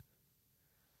 right?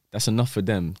 That's enough for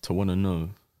them to want to know,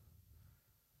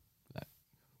 like,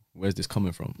 where's this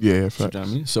coming from? Yeah, facts. You know what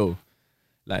I mean? So,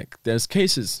 like, there's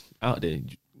cases out there.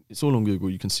 It's all on Google.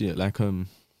 You can see it. Like,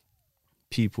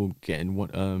 people getting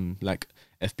like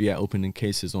FBI opening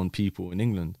cases on people in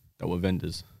England that were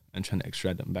vendors and trying to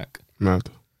extract them back. Mad.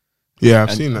 Yeah,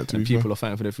 I've seen that too. And people are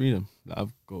fighting for their freedom. Like,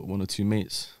 I've got 1 or 2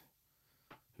 mates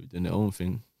who did their own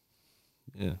thing.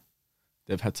 Yeah,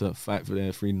 they've had to fight for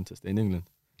their freedom to stay in England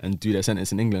and do their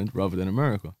sentence in England rather than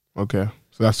America. Okay,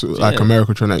 so that's like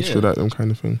America trying to extradite them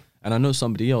kind of thing. And I know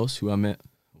somebody else who I met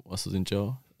whilst I was in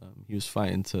jail. He was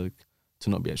fighting to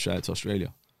not be extradited to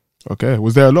Australia. Okay,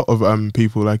 was there a lot of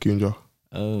people like you in jail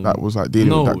that was like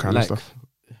dealing with that kind of stuff?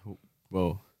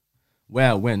 Well, where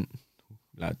I went,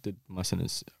 like, did my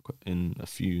sentence in a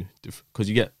few different, because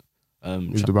you get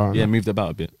moved about. Yeah, moved about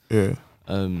a bit. Yeah.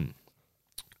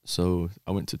 So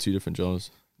I went to 2 different jails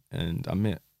and I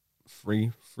met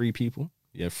three people.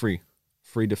 Yeah, three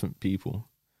different people.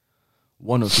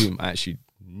 One of whom I actually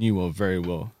knew of very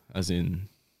well, as in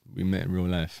we met in real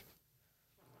life.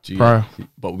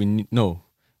 But we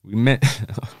met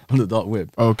on the dark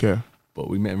web. Okay. But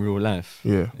we met in real life.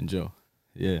 Yeah. In jail.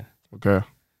 Yeah. Okay.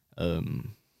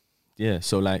 Yeah.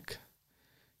 So, like,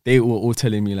 they were all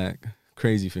telling me like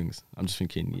crazy things. I'm just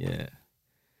thinking, yeah,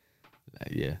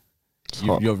 like, yeah,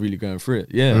 you're really going through it.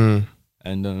 Yeah.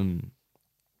 And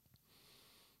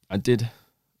I did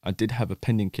have a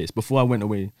pending case before I went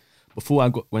away. Before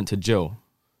I went to jail.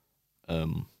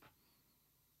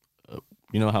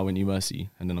 You know how I went to university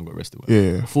and then I got arrested?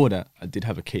 Yeah. Before that, I did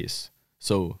have a case.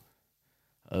 So,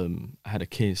 I had a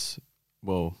case.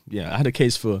 Well, yeah, I had a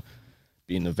case for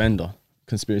being a vendor,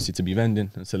 conspiracy to be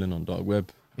vending and selling on dark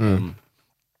web.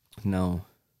 Now,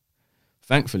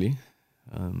 thankfully,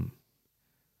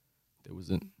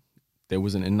 there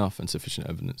wasn't enough and sufficient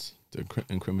evidence to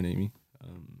incriminate me,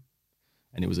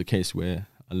 and it was a case where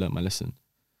I learnt my lesson,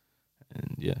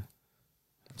 and yeah,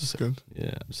 That's good.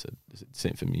 Yeah, I just said it's the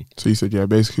same for me. So you said, yeah,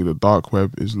 basically the dark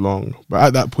web is long, but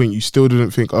at that point you still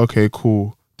didn't think, okay,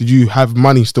 cool. Did you have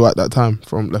money still at that time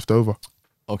from left over?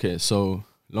 Okay, so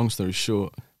long story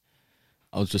short,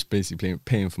 I was just basically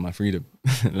paying for my freedom,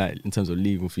 like in terms of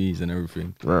legal fees and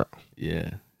everything. Right.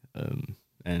 Yeah,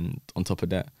 and on top of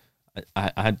that,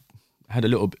 I had a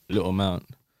little amount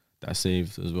that I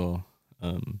saved as well.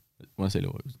 When I say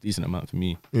little, it was a decent amount for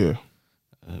me. Yeah.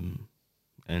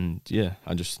 And yeah,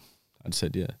 I just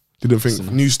said yeah. Didn't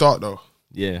think new start though.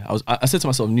 Yeah, I said to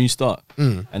myself new start,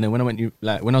 and then when I went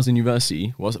when I was in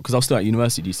university, because I was still at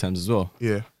university these times as well.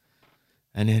 Yeah.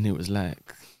 And then it was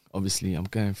like, obviously, I'm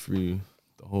going through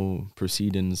the whole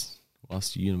proceedings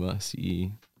whilst at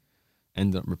university.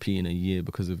 Ended up repeating a year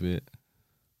because of it.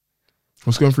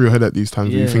 What's going through your head at these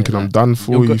times? Are you thinking I'm done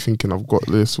for? Are you thinking I've got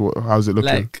this? How's it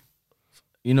looking? Like,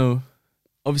 you know,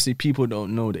 obviously people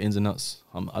don't know the ins and outs.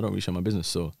 I don't really share my business,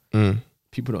 so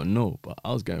people don't know. But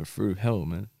I was going through hell,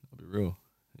 man. I'll be real.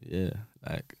 Yeah,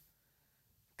 like,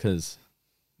 because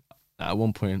at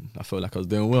one point I felt like I was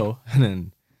doing well, and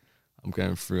then I'm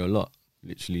going through a lot,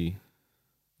 literally,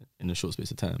 in a short space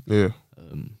of time. Yeah.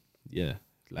 Yeah,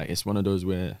 like it's one of those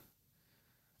where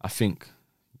I think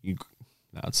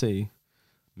I'd say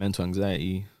mental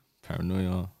anxiety,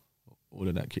 paranoia, all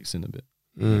of that kicks in a bit.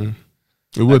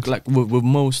 It would. Like with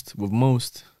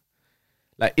most,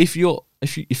 like if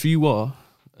you are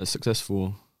a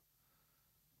successful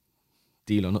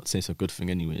dealer, not to say it's a good thing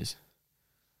anyways,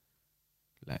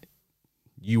 like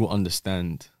you will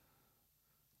understand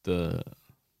the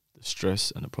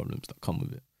stress and the problems that come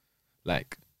with it.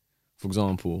 Like, for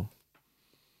example,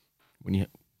 when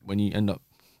you end up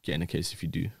getting a case, if you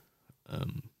do,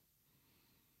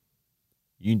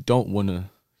 you don't want to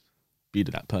be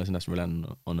that person that's relying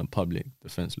on a public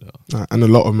defense lawyer. And a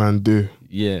lot of men do.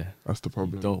 Yeah. That's the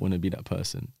problem. You don't want to be that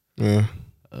person. Yeah.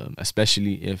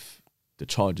 Especially if the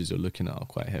charges you're looking at are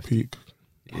quite hefty. Peak.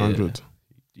 100. Yeah,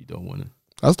 you don't want to.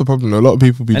 That's the problem. A lot of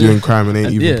people be doing crime and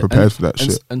ain't even prepared for that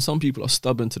shit. And some people are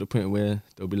stubborn to the point where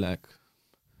they'll be like,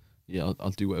 yeah,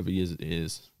 I'll do whatever years it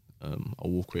is. I'll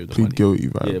walk away with the money. Guilty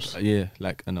vibes. Yeah,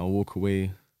 like, and I'll walk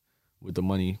away with the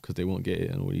money because they won't get it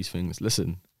and all these things.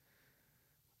 Listen,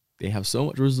 they have so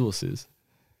much resources.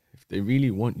 If they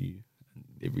really want you,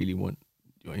 they really want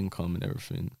your income and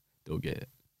everything, they'll get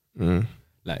it.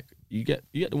 Like, you get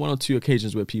the 1 or 2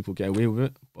 occasions where people get away with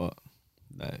it, but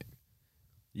like,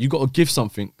 you got to give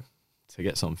something to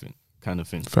get something, kind of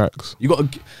thing. Facts. You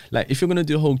got to, like, if you're gonna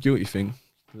do the whole guilty thing,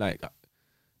 like,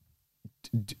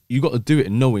 you got to do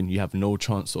it knowing you have no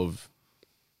chance of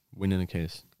winning a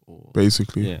case. Or,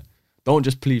 basically. Yeah. Don't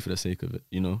just plead for the sake of it,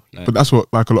 you know. Like, but that's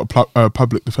what like a lot of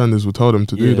public defenders will tell them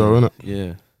to do, though, isn't it?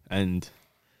 Yeah, and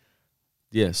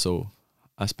yeah, so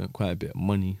I spent quite a bit of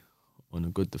money on a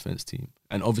good defense team,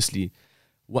 and obviously,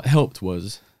 what helped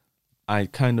was I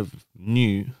kind of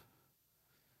knew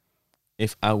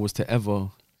if I was to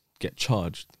ever get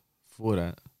charged for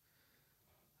that,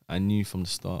 I knew from the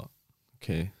start,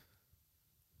 okay,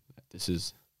 this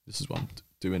is what I'm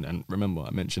doing. And remember, I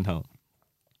mentioned how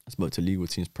I spoke to legal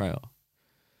teams prior,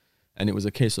 and it was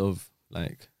a case of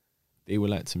like, they were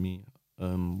like to me,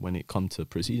 when it come to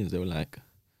proceedings, they were like,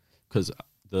 because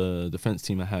the defense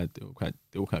team I had, they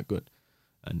were quite good,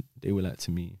 and they were like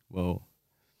to me, well,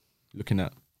 looking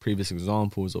at previous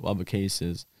examples of other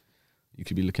cases, you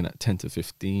could be looking at 10 to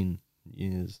 15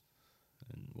 years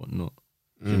and whatnot,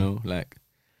 you know, like,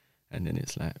 and then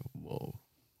it's like, whoa,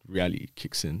 reality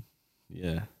kicks in,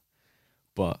 yeah,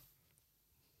 but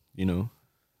you know,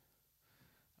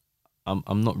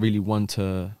 I'm not really one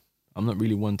to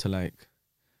like,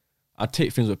 I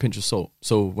take things with a pinch of salt.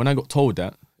 So when I got told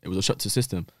that, it was a shock to the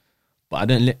system, but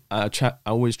I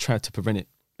always tried to prevent it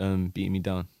beating me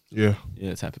down. Yeah,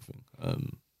 type of thing.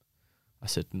 I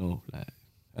said no, like,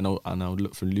 and I would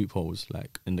look for loopholes,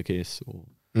 like in the case or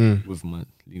with my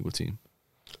legal team.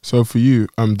 So for you,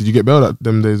 did you get bailed at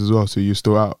them days as well? So you're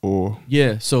still out, or?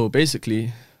 Yeah. So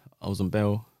basically, I was on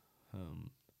bail.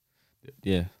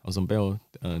 I was on bail.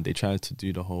 They tried to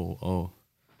do the whole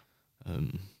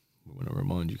we want to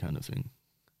remand you kind of thing,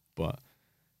 but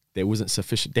there wasn't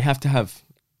sufficient. They have to have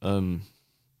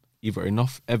either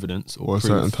enough evidence or a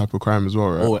certain type of crime as well,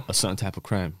 right? Or a certain type of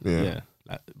crime. Yeah.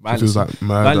 Like violence, like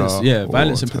murder,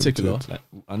 violence in particular. Like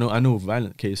I know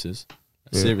violent cases,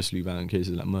 seriously violent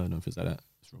cases like murder and things like that.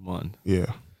 It's remand.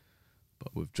 Yeah.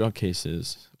 But with drug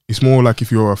cases, it's more like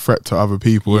if you're a threat to other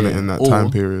people in that time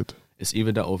period. it's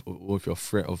either that or if you're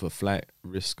threat of a flight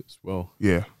risk as well.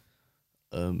 Yeah.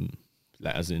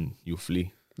 Like as in you'll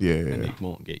flee. Yeah, And yeah. they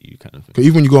won't get you kind of thing. But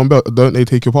even when you go on bail, don't they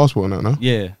take your passport and that, no?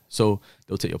 Yeah, so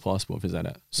they'll take your passport and things like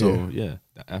that. So yeah,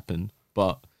 that happened.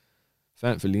 But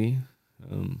thankfully,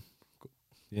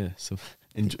 so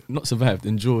not survived,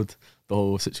 endured the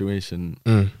whole situation.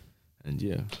 And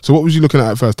yeah. So what was you looking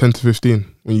at first, 10 to 15?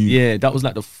 When you? Yeah, that was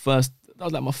like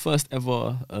my first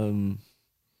ever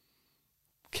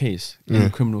case,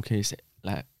 criminal case.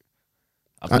 Like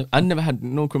I never had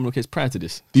no criminal case prior to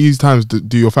this. These times,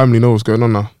 do your family know what's going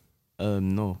on now?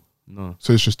 No.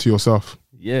 So it's just to yourself?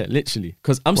 Yeah, literally.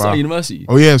 Because I'm still at university.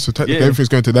 Oh yeah, so technically everything's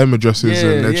going to them addresses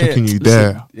and they're checking you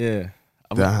there. Yeah.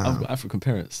 I've got African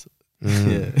parents.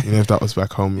 Yeah. You know, if that was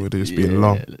back home, it would have just been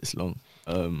long. Yeah, it's long.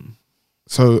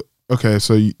 So, okay,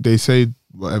 so they say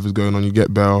whatever's going on, you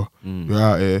get bail, you're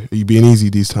out here. Are you being easy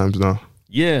these times now?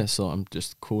 Yeah, so I'm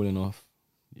just calling off.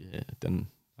 Yeah, then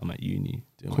I'm at uni,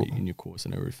 doing my uni course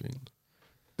and everything.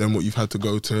 Then what, you've had to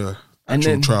go to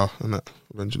actual trial and that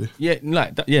eventually? Yeah,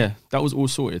 like that. Yeah, that was all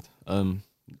sorted.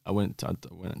 I went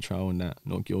at trial and that,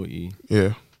 not guilty.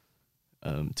 Yeah.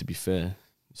 To be fair,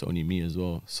 it's only me as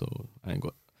well, so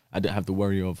I didn't have the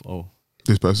worry of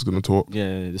this person's gonna talk.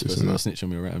 Yeah, this person's gonna snitch on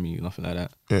me or rat on me, nothing like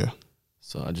that. Yeah.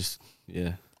 So I just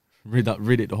read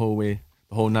it the whole way,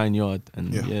 the whole 9 yard,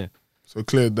 and So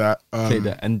cleared that.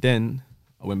 And then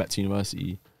I went back to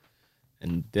university,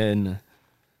 and then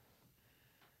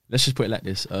let's just put it like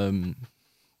this: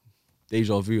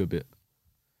 deja vu a bit,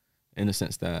 in the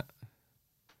sense that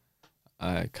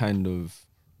I kind of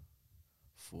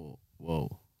thought,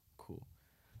 whoa, cool.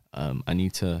 I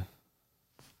need to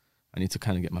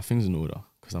kind of get my things in order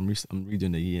because I'm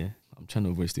redoing the year. I'm trying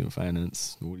to avoid student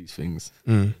finance, all these things.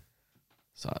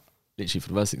 So I, literally for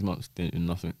the first 6 months, didn't do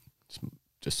nothing,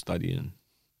 just studying,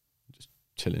 just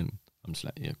chilling. I'm just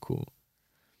like, yeah, cool.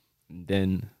 And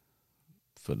then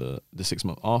for the 6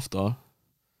 months after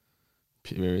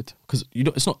period, because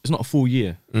it's not a full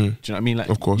year. Do you know what I mean? Like,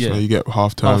 of course, you get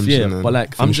half terms. And then but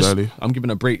like I'm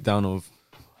giving a breakdown of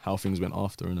how things went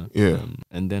after, innit? Yeah.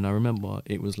 And then I remember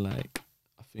it was like,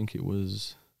 I think it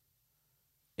was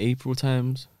April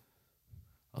times.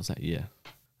 I was like, yeah,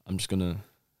 I'm just gonna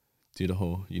do the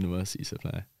whole university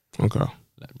supply. Okay.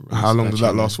 Like, how long did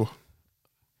that last for?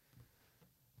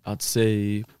 I'd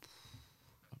say,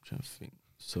 I'm trying to think.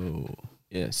 So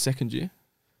yeah, second year.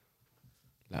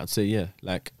 Like, I'd say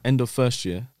like end of first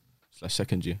year /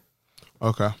 second year.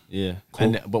 Okay. Yeah.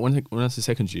 Cool. But when I say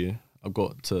second year, I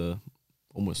got to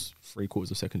almost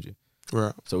 3/4 of second year.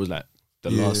 Right. So it was like the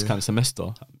last kind of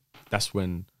semester. That's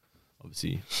when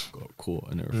obviously got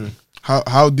caught and everything.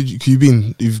 How did you?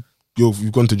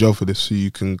 You've gone to jail for this, so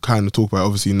you can kind of talk about it.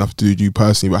 Obviously enough to do with you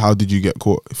personally, but how did you get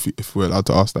caught? If we're allowed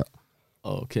to ask that.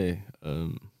 Oh, okay.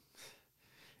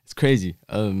 It's crazy.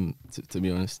 To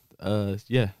be honest.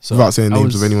 Yeah. So without saying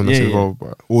names of anyone that's involved,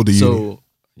 but all the uni. So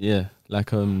yeah,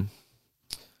 like I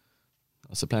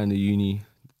was supplying the uni.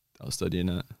 I was studying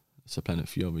at. Supplying a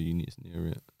few other unis near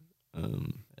it.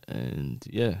 And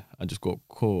yeah, I just got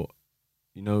caught.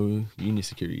 You know, uni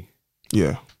security.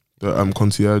 Yeah, the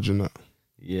concierge and that.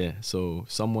 Yeah, so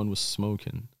someone was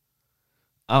smoking.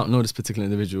 I don't know this particular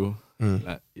individual.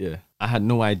 Like, yeah, I had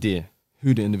no idea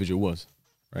who the individual was,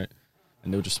 right?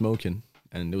 And they were just smoking,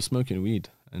 and they were smoking weed,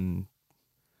 and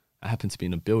I happened to be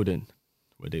in a building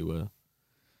where they were,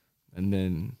 and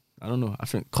then I don't know. I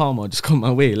think karma just come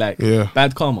my way, like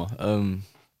bad karma.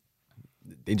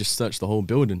 They just searched the whole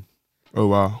building. Oh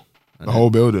wow. The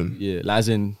whole building? Yeah, like, as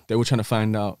in, they were trying to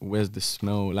find out where's the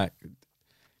smell, like,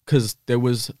 because there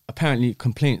was apparently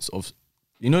complaints of,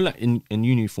 you know, like in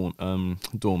uniform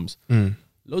dorms,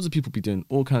 loads of people be doing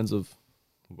all kinds of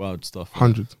wild stuff.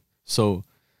 Hundreds. So,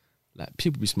 like,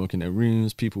 people be smoking their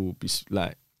rooms, people be,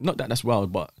 like, not that that's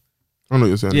wild, but... I know what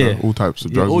you're saying, yeah. All types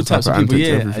of drugs, all types of people,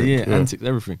 antics, antics,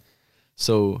 everything.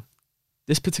 So,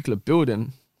 this particular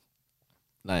building,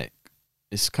 like,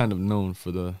 it's kind of known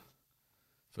for the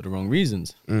wrong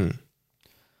reasons. But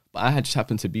I had just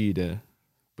happened to be there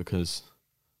because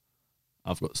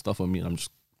I've got stuff on me and I'm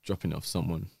just dropping it off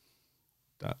someone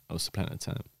that I was supplying at the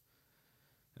time.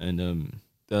 And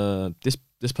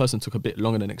this person took a bit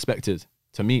longer than expected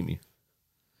to meet me.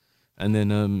 And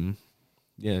then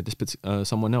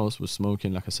someone else was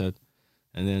smoking, like I said,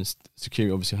 and then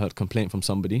security obviously heard a complaint from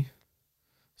somebody.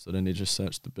 So then they just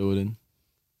searched the building.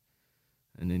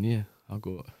 And then I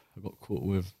got caught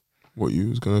with what you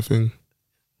was gonna think.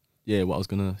 Yeah, what I was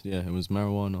gonna. Yeah, it was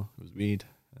marijuana, it was weed,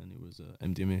 and it was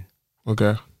MDMA.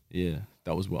 Okay. Yeah,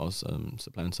 that was what I was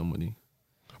supplying somebody.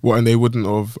 What, and they wouldn't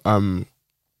have.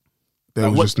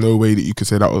 There was just no way that you could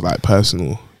say that was like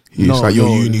personal. It's like your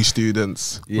uni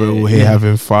students. We're all here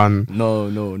having fun. No.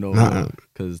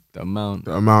 Because the amount.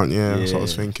 That's what I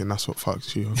was thinking. That's what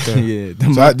fucks you. Okay.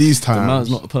 So at these times, the amount's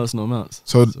not personal amounts.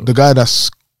 So the guy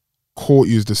that's caught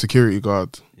you is the security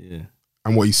guard. Yeah.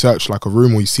 And what, he searched like a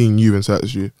room, or he seen you and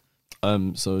searched you?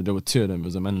 So there were two of them. It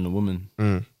was a man and a woman.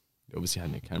 Mm. They obviously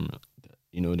had their camera.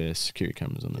 You know, their security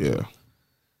cameras on them. Yeah.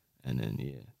 And then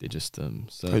they just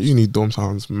searched. Like, uni dorm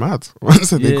sounds mad.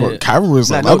 They got cameras.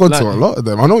 Like, I got to a lot of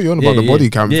them. I know you're on about the body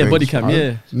cam. Yeah, things. body cam.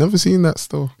 I've never seen that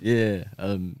still. Yeah.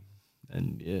 And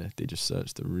they just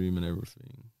searched the room and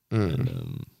everything.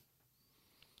 And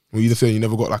well, you just saying you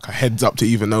never got like a heads up to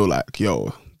even know, like,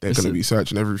 yo, they're gonna be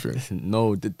searching everything.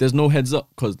 No, there's no heads up,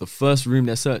 because the first room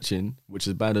they're searching, which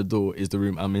is by the door, is the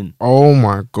room I'm in. Oh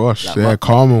my gosh, like,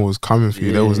 karma was coming for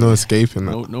you. There was no escaping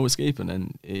that. No escaping,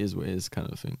 and it is what it is, kind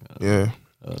of thing. Yeah.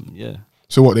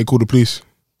 So what, they call the police?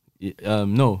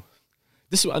 No,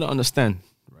 this is what I don't understand,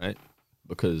 right?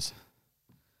 Because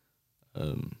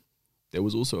there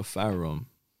was also a firearm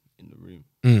in the room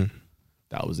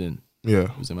that I was in. Yeah,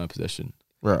 it was in my possession.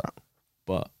 Right,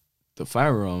 but the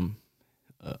firearm.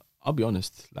 I'll be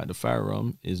honest, like, the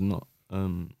firearm is not,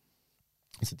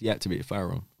 it's a deactivated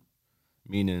firearm,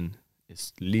 meaning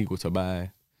it's legal to buy.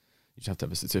 You just have to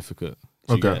have a certificate.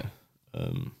 Okay.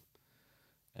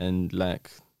 And like,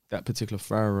 that particular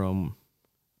firearm,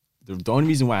 the only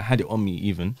reason why I had it on me,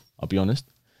 even, I'll be honest,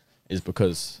 is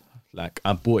because, like,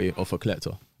 I bought it off a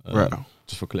collector. Right.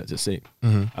 Just for collector's sake.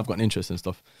 I've got an interest in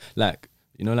stuff. Like,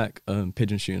 you know, like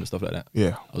pigeon shooting and stuff like that.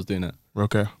 Yeah. I was doing that.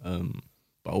 Okay.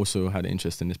 But I also had an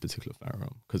interest in this particular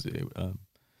firearm because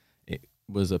it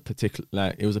was a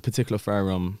particular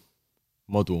firearm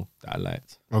model that I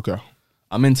liked. Okay.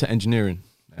 I'm into engineering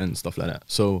and stuff like that.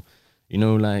 So, you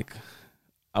know, like,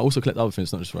 I also collect other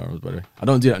things, not just firearms, by the way. I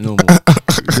don't do that no more.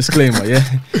 Disclaimer, yeah.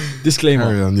 Disclaimer.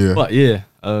 Carry on, yeah. But yeah,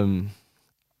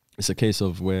 it's a case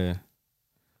of where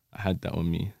I had that on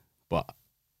me, but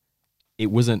it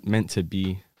wasn't meant to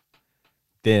be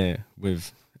there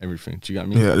with everything. Do you get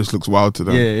what I mean? Yeah, this looks wild to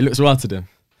them. Yeah, it looks wild to them.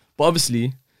 But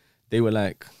obviously, they were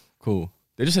like, cool.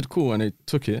 They just said cool, and they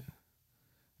took it.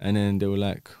 And then they were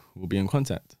like, we'll be in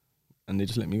contact. And they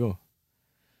just let me go.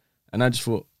 And I just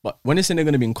thought, but when they say they're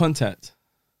going to be in contact,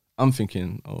 I'm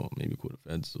thinking, oh, maybe call the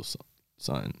feds or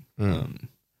something. And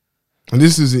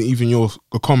this isn't even your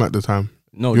comm at the time?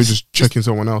 No. You're just checking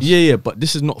someone else? Yeah, but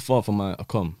this is not far from my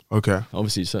comm. Okay.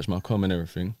 Obviously, search my comm and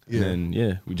everything. Yeah. And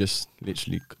then, we just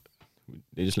literally...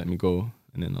 They just let me go,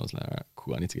 and then I was like, all right,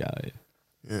 cool, I need to get out of here.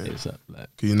 Yeah. It's like,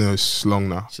 you know, it's long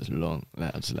now. It's just long.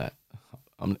 Like, I just like,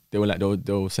 they were like,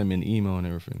 they'll send me an email and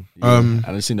everything. And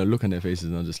I seen the look on their faces,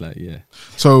 and I was just like, yeah.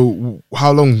 So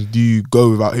how long do you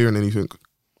go without hearing anything?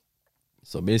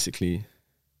 So basically,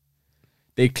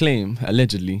 they claim,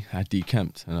 allegedly, I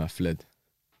decamped and I fled.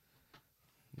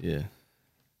 Yeah.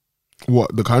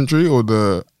 What, the country or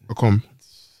the comm?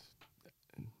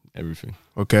 Everything.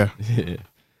 Okay. Yeah.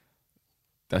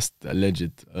 That's the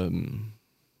alleged,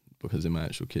 because in my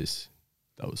actual case,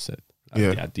 that was said.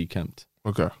 I decamped.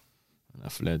 Okay. And I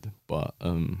fled, but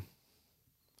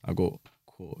I got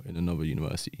caught in another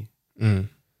university. Yeah,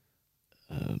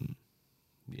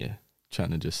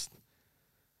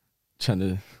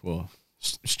 well,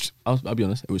 I'll be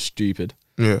honest, it was stupid.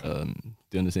 Yeah.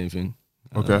 Doing the same thing.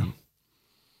 Okay.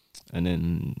 And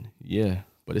then,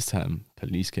 but this time,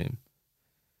 police came.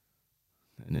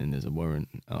 And then there's a warrant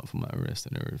out for my arrest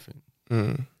and everything.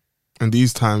 And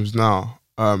these times now,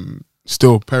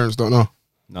 still parents don't know?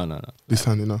 No. This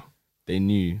time they know? They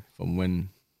knew from when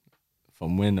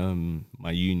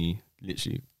my uni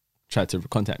literally tried to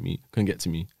contact me, couldn't get to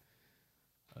me.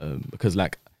 Because,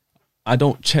 like, I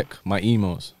don't check my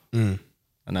emails. And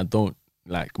I don't,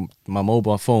 like, my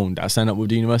mobile phone that I signed up with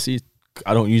the university,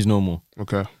 I don't use no more.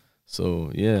 Okay.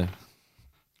 So, yeah.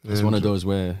 It's one of those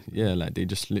where, like, they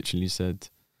just literally said,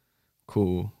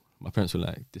 cool. My parents were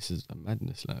like, this is a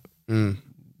madness. Like,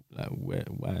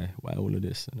 why all of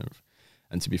this and everything.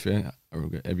 And to be fair, I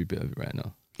regret every bit of it right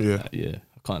now. Yeah. Like,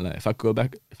 I can't lie. If I could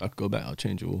go back, I'll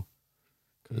change it all.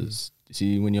 Because, you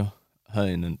see, when you're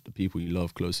hurting and the people you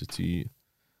love closer to you,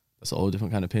 that's a whole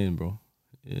different kind of pain, bro.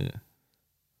 Yeah.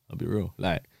 I'll be real.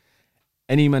 Like,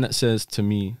 any man that says to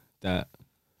me that,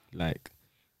 like,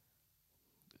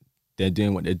 they're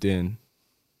doing what they're doing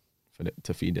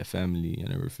to feed their family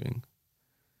and everything,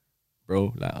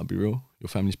 bro, like, I'll be real, your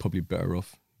family's probably better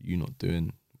off you not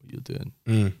doing what you're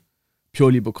doing.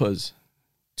 Purely because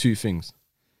two things.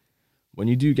 When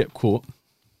you do get caught,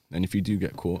 and if you do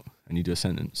get caught and you do a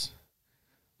sentence,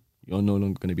 you're no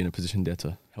longer going to be in a position there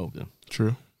to help them.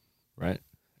 True. Right?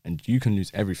 And you can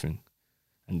lose everything,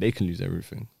 and they can lose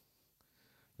everything.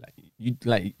 Like,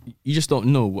 you just don't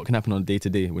know what can happen on a day to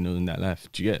day when you're in that life.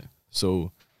 Do you get?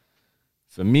 So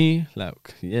for me,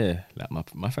 like, yeah,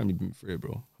 like my family been through it,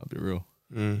 bro. I'll be real.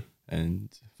 And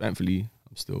thankfully,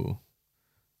 I'm still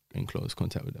in close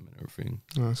contact with them and everything.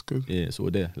 Oh, that's good. Yeah, it's all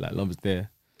there. Like, love is there.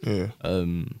 Yeah.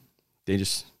 They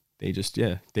just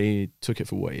yeah, they took it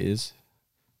for what it is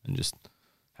and just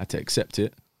had to accept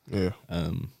it. Yeah.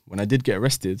 When I did get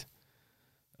arrested,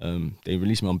 they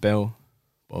released me on bail,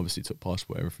 but obviously took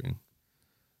passport, everything.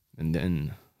 And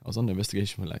then I was under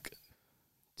investigation for like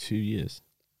 2 years.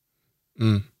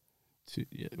 Well,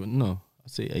 no,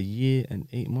 I'd say a year and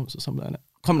 8 months or something like that.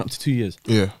 Coming up to 2 years.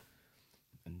 Yeah.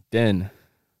 And then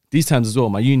these times as well,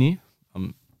 my uni,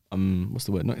 I'm what's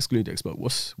the word? Not excluded, but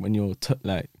what's when you're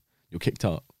you're kicked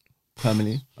out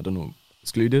permanently? I don't know,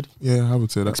 excluded. Yeah, I would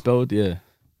say that. Expelled, yeah.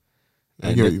 I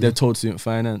And get what you they're mean. told student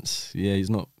finance. Yeah, he's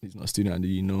not a student under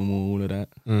you no more. All of that.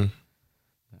 All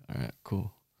right,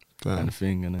 cool. Damn. Kind of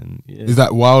thing, and then yeah. Is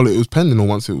that while it was pending or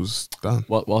once it was done?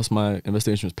 Whilst my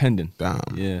investigation was pending? Damn.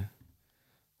 Yeah.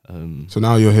 So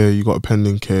now you're here. You got a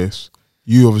pending case.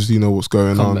 You obviously know what's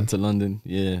going Come on. back to London.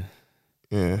 Yeah.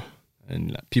 Yeah.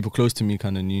 And like people close to me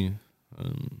kind of knew.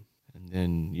 And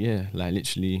then yeah, like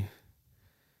literally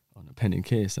on a pending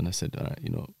case, and I said, all right, you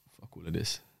know, fuck all of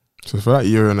this. So for that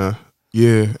year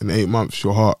and 8 months,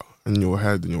 your heart and your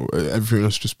head and your everything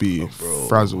must just be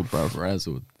frazzled, bro.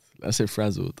 Frazzled. I say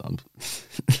frazzled. I'm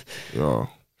Yeah.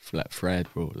 like fried,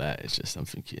 bro. Like it's just I'm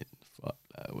thinking, fuck,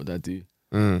 like what'd I do?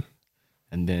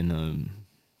 And then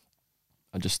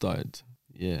I just started,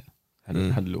 had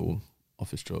a little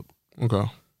office job. Okay.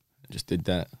 I just did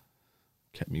that,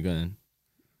 kept me going,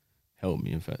 helped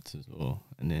me in fact as well,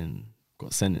 and then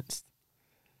got sentenced.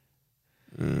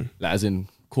 Like as in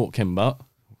court came about,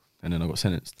 and then I got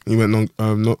sentenced. You went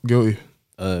not guilty.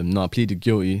 No, I pleaded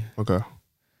guilty. Okay.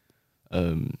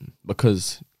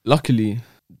 Because luckily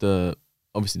the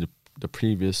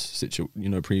previous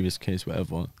previous case,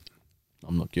 whatever,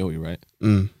 I'm not guilty, right?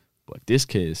 But this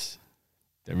case,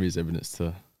 there is evidence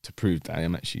to prove that I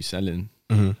am actually selling.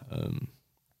 And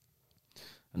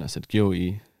I said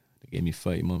guilty. They gave me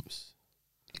 30 months.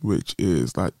 Which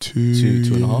is like two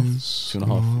and a half.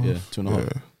 Yeah, 2.5.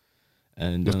 Yeah.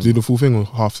 And you have to do the full thing or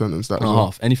half sentence? That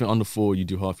half. Anything under 4, you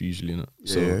do half usually, innit?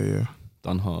 Yeah, so yeah.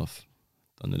 Done half.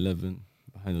 Done 11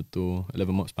 behind the door.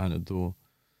 11 months behind the door.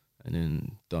 And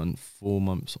then done 4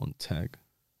 months on tag.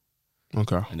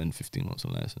 Okay. And then 15 months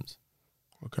on license.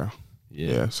 Okay.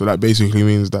 Yeah. So that basically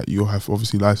means that you'll have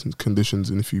obviously license conditions,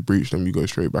 and if you breach them, you go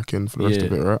straight back in for the rest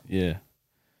of it, right? Yeah.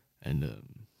 And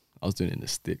I was doing it in the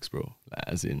sticks, bro. Like,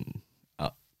 as in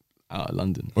out of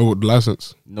London. Oh, what, the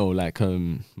license? No, like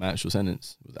my actual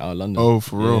sentence was out of London. Oh,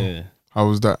 for real? Yeah. How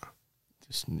was that?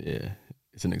 Just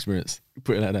it's an experience.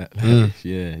 Put it like that. Like,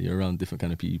 yeah, you're around different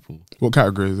kind of people. What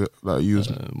category is it? Like you? With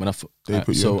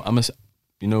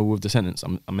the sentence,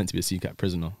 I'm meant to be a C-Cat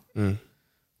prisoner.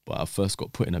 But I first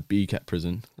got put in a B-Cat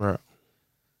prison. Right.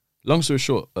 Long story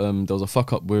short, there was a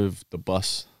fuck up with the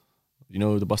bus. You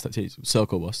know the bus that takes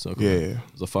Circle bus. Yeah.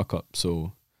 It was a fuck up.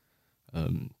 So, I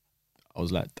think I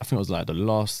was like the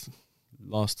last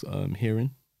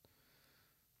hearing,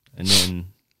 and then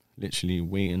literally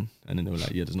waiting, and then they were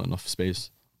like, yeah, there's not enough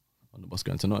space on the bus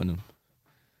going to Nottingham.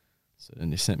 So then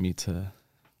they sent me to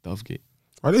Dovegate.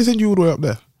 Why did they send you all the way up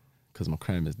there? Because my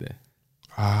crime is there.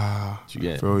 Ah, Do you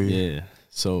get? I feel you. Yeah.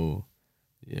 So,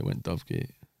 yeah, went Dovegate.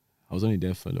 I was only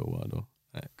there for a little while though,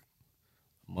 like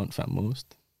a month at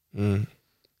most.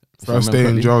 First day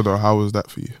in jail though, how was that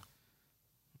for you?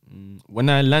 When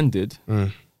I landed,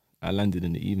 I landed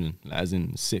in the evening, like as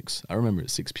in 6. I remember at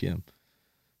 6 p.m.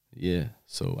 Yeah,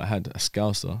 so I had a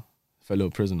Scouser, fellow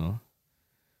prisoner.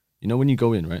 You know when you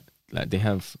go in, right? Like they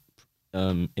have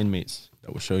inmates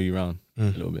that will show you around a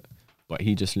little bit. But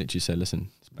he just literally said,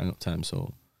 listen, it's bang up time,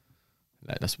 so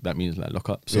like that means like lock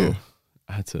up. So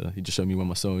he just showed me where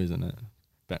my cell is and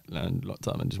back and locked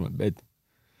up and just went to bed.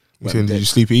 Did you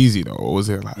sleep easy though, or was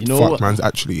it like, fuck, man's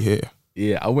actually here?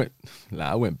 Yeah, I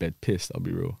went bed pissed, I'll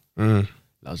be real. I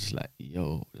was just like,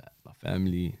 yo, like my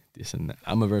family, this and that.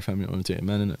 I'm a very family oriented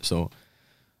man, innit? So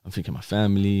I'm thinking my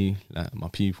family, like my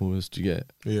peoples, do you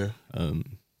get? Yeah.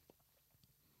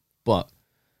 But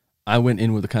I went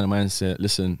in with the kind of mindset,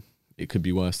 listen, it could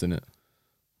be worse than it.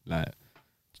 Like,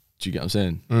 do you get what I'm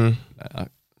saying? Like,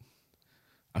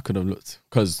 I could have looked,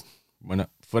 because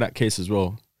for that case as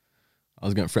well, I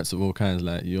was getting threats of all kinds,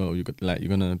 like, yo, you're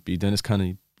gonna be doing this kind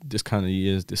of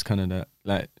years, this kind of that,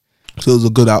 like. So it was a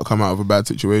good outcome out of a bad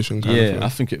situation. Yeah, I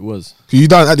think it was. Cause you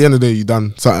done at the end of the day, you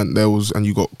done something and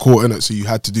you got caught in it, so you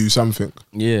had to do something.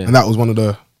 Yeah, and that was one of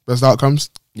the best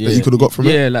outcomes that you could have got from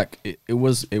it. Yeah, like it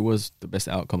was the best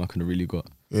outcome I could have really got.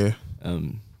 Yeah.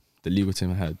 The legal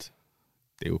team I had,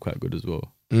 they were quite good as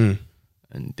well. Mm.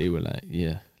 And they were like,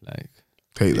 yeah, like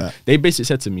Take that. They basically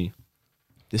said to me,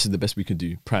 this is the best we can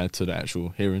do prior to the actual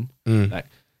hearing. Mm. Like,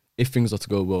 if things are to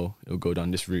go well, it'll go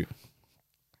down this route.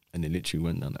 And they literally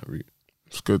went down that route.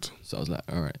 It's good. So I was like,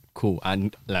 all right, cool.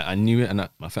 And like I knew it, and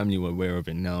my family were aware of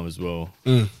it now as well.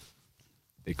 Mm.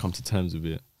 They come to terms with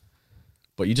it.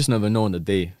 But you just never know on the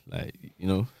day. Like, you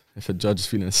know, if a judge is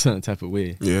feeling a certain type of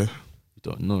way, Yeah. you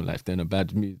don't know. Like, if they're in a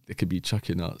bad mood, they could be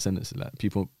chucking out sentences. Like,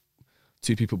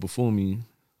 two people before me,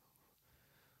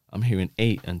 I'm hearing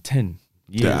 8 and 10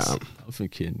 years. Damn. I'm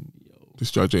thinking, yo,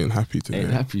 This judge ain't happy today.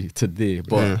 ain't happy today.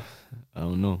 But Yeah. I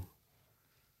don't know.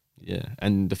 Yeah.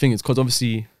 And the thing is, because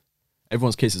obviously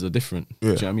everyone's cases are different. Yeah, Do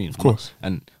you know what I mean? of course.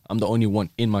 And I'm the only one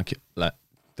in my like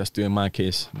that's doing my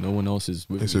case. No one else is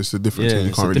with It's me. just a different Yeah, thing. You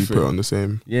it's a can't really put different- it on the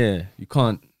same. Yeah, you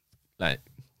can't like.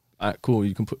 Alright, cool.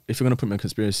 You can put if you're gonna put me in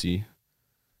conspiracy,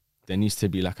 there needs to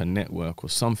be like a network or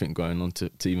something going on to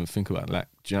even think about. Like,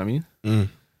 do you know what I mean? Mm.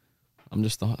 I'm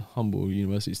just a humble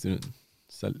university student.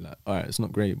 So like, all right, it's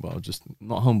not great, but I'm just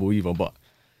not humble either. But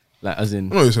like, as in, I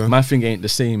know what you're saying. my thing ain't the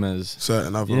same as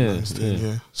Certain other Yeah, man's thing, yeah.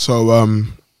 yeah. So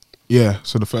yeah.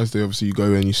 So the first day, obviously, you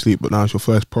go in, you sleep, but now it's your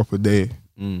first proper day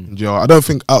in jail. I don't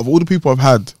think out of all the people I've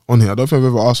had on here, I don't think I've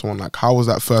ever asked someone like, how was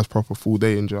that first proper full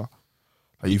day in jail?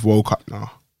 Like, you've woke up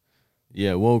now.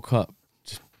 yeah. Woke up,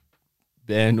 just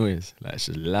bare noise, like it's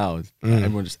just loud. Like, Mm.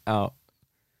 everyone just out,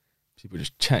 people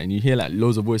just chatting. You hear like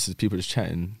loads of voices, people just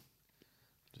chatting,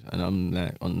 and I'm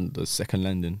like on the second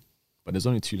landing, but there's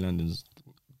only 2 landings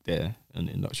there in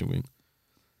the induction wing,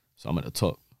 so I'm at the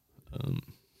top, and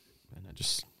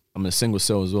I'm in a single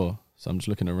cell as well, so I'm just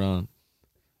looking around,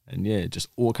 and yeah, just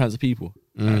all kinds of people,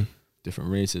 like,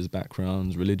 different races,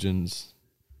 backgrounds, religions.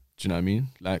 Do you know what I mean?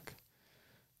 Like,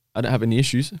 I don't have any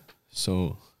issues,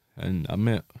 so, and I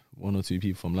met 1 or 2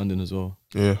 people from London as well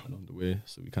Yeah. along the way,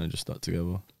 so we kind of just stuck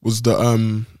together. Was the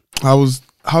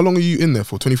how long are you in there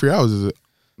for? 23 hours, is it?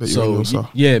 That you're in your cell?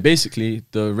 Yeah, basically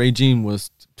the regime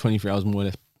was 23 hours more or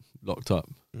less locked up.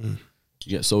 Mm. You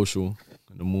get social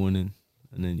in the morning,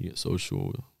 and then you get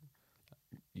social.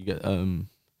 You get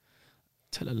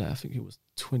tell a lie, I think it was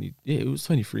 20. Yeah, it was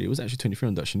 23. It was actually 23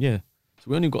 induction. Yeah, so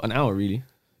we only got an hour really.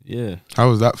 Yeah, How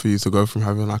was that for you to go from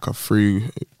having like a free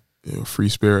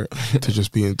spirit to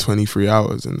just being 23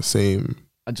 hours in the same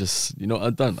I just what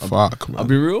I've done. fuck, man? I'll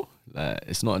be real. Like,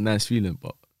 it's not a nice feeling,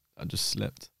 but I just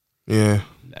slept. Yeah.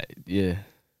 Like, yeah.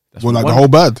 That's Well, like one- the whole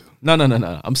bad No.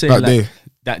 I'm saying that like day.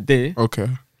 that day. Okay.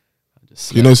 I just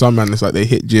slept. You know, some man, it's like they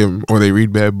hit gym or they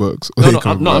read bare books. Or they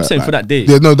come I'm back, saying like- for that day.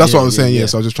 Yeah, no, that's Yeah, what I was saying. yeah. Yeah,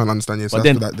 so I was just trying to understand. Yes, But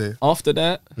that's then for that day. after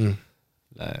that, Mm.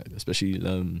 like especially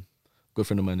good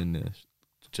friend of mine in there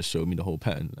just showed me the whole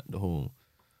pattern, like the whole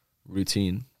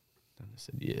routine. And I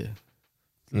said, yeah.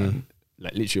 Mm.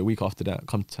 Like literally a week after that,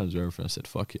 come to terms with everything. I said,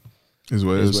 fuck it. Is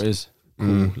what it It is is. what it is. Cool.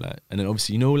 Mm. Like, and then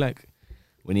obviously, like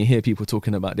when you hear people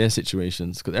talking about their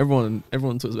situations, because everyone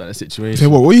talks about their situation. Say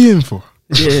what are you in for?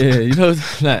 Yeah,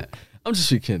 like I'm just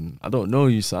thinking, I don't know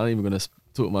you, so I'm not even gonna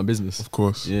talk my business. Of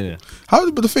course. Yeah.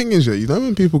 But the thing is, yeah, you know,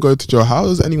 when people go to jail, how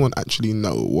does anyone actually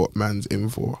know what man's in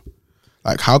for?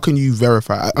 Like, how can you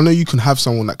verify? I know you can have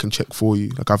someone that can check for you.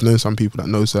 Like, I've known some people that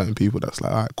know certain people that's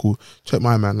like, all right, cool, check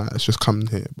my man, like, let's just come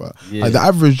here. But Yeah. like the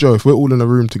average Joe, if we're all in a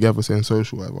room together saying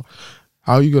social, whatever,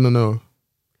 how are you gonna know?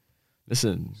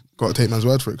 Listen, Got to take man's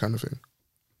word for it, kind of thing.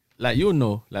 like you'll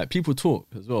know, like people talk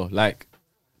as well. Like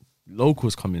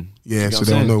locals come in. Yeah, You get so what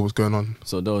they I'm don't saying? know what's going on.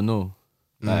 So they'll know.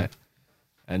 Mm. Like,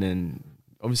 and then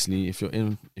obviously if you're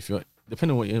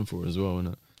depending on what you're in for as well,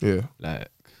 innit? Yeah, Like,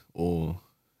 or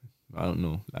I don't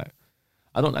know. Like,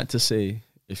 I don't like to say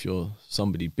if you're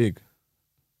somebody big,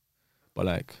 but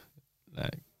like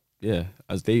yeah,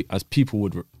 as people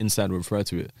would inside would refer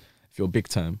to it. If you're big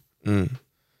time,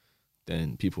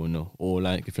 then people will know. Or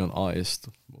like if you're an artist,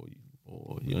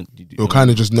 or you're kind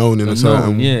of just known in a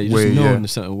certain you're way. just known Yeah, in a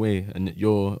certain way, and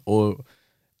or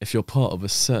if you're part of a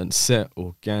certain set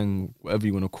or gang, whatever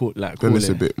you want to call then it, it's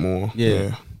a bit more.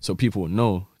 yeah. So people will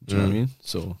know. Do you know what I mean?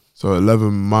 So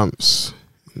 11 months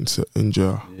in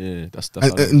jail. Yeah, that's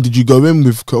And did you go in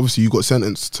with, 'cause obviously you got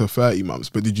sentenced to 30 months,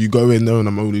 but did you go in knowing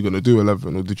I'm only going to do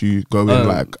 11, or did you go in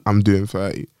like I'm doing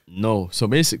 30? No. So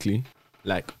basically,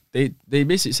 like they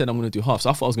basically said I'm going to do half. So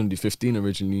I thought I was going to do 15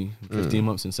 originally, 15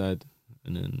 months inside,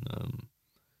 and then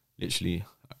literally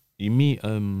you meet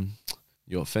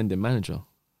your offending manager.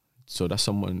 So that's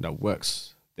someone that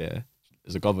works there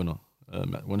as a governor.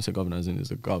 When I say governor, as in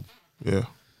is a gov, Yeah.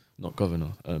 not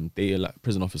governor. They are like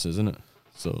prison officers, isn't it?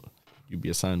 So you'll be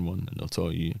assigned one, and they'll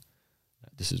tell you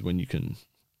that this is when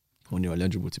you're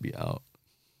eligible to be out.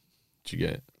 Do you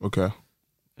get it? Okay.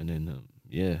 And then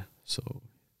yeah. So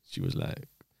she was like,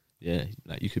 yeah,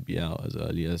 like you could be out as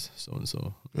early as so and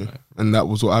so. Yeah. Like, And that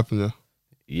was what happened,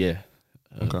 yeah.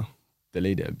 Okay.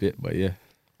 Delayed it a bit, but yeah.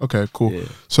 Okay, cool. Yeah.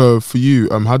 So for you,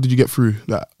 how did you get through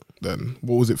that then?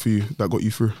 What was it for you that got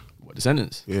you through? What, the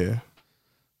sentence? Yeah.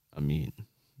 I mean,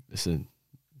 listen,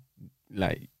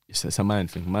 like it's a mind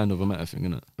thing, mind over matter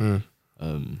thing,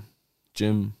 innit?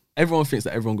 Gym. Everyone thinks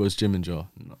that everyone goes gym in jail.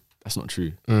 No, that's not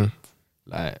true.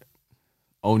 Like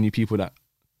only people that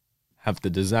have the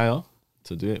desire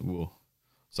to do it will.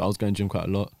 So I was going gym quite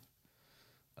a lot.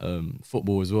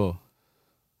 Football as well.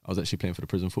 I was actually playing for the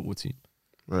prison football team.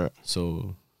 Right.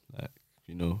 So like,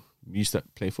 you know, we used to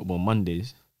play football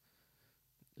Mondays.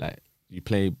 Like you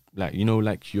play like, you know,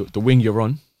 like the wing you're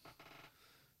on,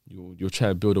 you'll try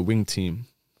to build a wing team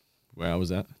where I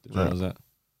was at, the gym I was at.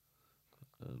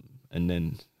 And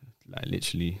then like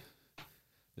literally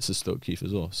this is Stoke Keith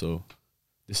as well. So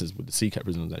this is what the CCAP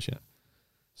prison was actually at.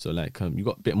 So like you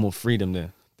got a bit more freedom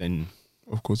there than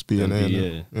of course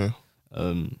BNA. Yeah.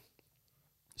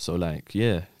 So like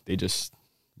we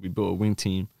built a wing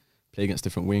team, play against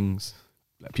different wings,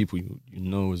 like people you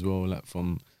know as well, like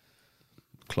from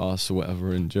class or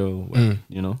whatever in jail,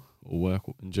 you know, or work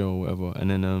in jail or whatever. And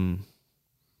then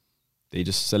they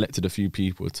just selected a few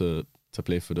people to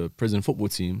play for the prison football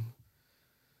team.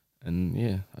 And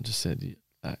yeah, I just said,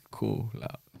 like, cool,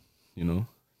 like, you know,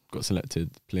 got selected,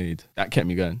 played. That kept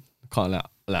me going. I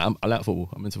like football.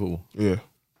 I'm into football. Yeah.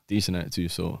 Decent at it too.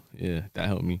 So yeah, that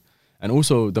helped me. And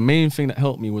also the main thing that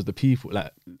helped me was the people,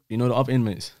 like, you know, the other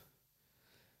inmates.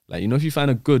 Like, you know, if you find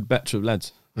a good batch of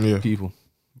lads, people,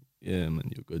 yeah,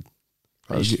 man, you're good.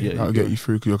 I'll get you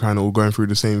through because you're kind of all going through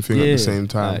the same thing at the same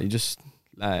time. Like, you just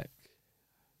like,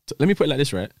 let me put it like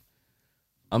this, right?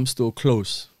 I'm still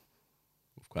close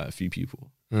with quite a few people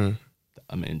that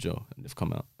I met in jail, and they've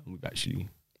come out, and we've actually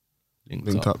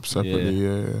linked up separately.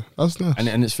 Yeah. That's nice.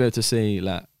 And it's fair to say,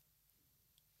 like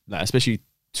especially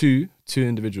two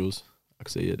individuals, I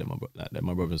could say, yeah, they're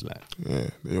my brothers, like, yeah,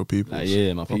 they're your people. Like,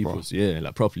 yeah, my peoples, yeah,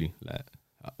 like properly, like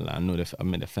I know I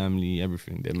met their family,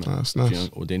 everything. That's nice.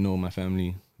 Or they know my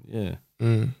family, yeah.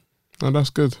 No, that's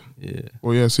good. Yeah.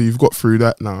 Well, yeah. So you've got through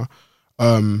that now.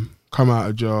 Come out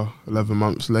of jail 11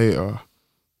 months later.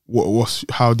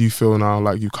 How do you feel now?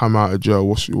 Like you come out of jail,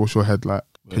 what's your head like?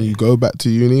 Can you go back to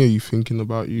uni? Are you thinking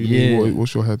about uni? Yeah.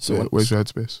 What's your head? Where's your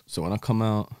headspace? So when I come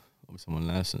out, obviously I'm on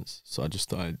license, so I just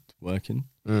started working,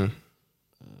 and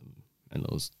I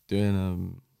was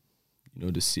doing you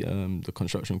know, the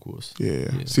construction course. Yeah.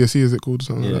 CSE is it called?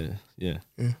 Something like that? Yeah.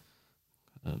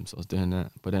 So I was doing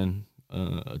that, but then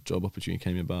a job opportunity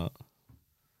came about.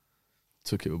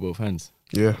 Took it with both hands.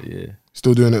 Yeah.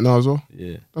 Still doing it now as well?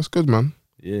 Yeah. That's good, man.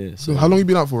 Yeah. So how long you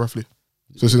been out for roughly?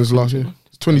 So since last year?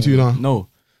 It's 22 now? No,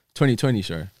 2020,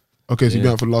 sure. Okay, so you've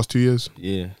been out for the last 2 years?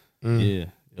 Yeah. Yeah.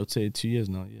 I'll say 2 years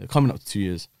now. Yeah. Coming up to 2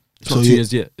 years. It's not 2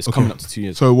 years yet. It's coming up to 2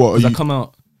 years. So what? I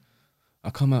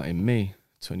come out in May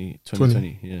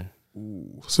 2020. Yeah.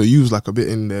 Ooh. So you was like a bit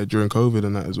in there during COVID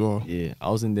and that as well? Yeah. I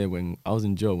was in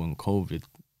jail when COVID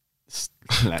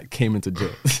like came into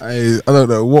jail. I don't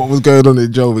know what was going on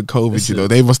in jail with COVID. Listen, you know,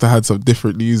 they must have had some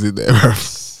different news in there.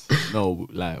 No,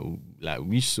 like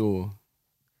we saw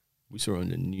on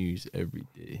the news every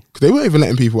day. Cause they weren't even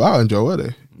letting people out in jail, were they?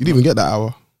 You didn't even get that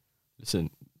hour. Listen,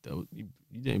 you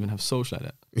didn't even have social like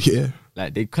that. Yeah.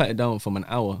 Like they cut it down from an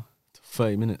hour to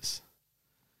 30 minutes,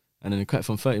 and then they cut it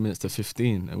from 30 minutes to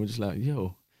 15, and we're just like,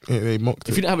 yo. Yeah, they mocked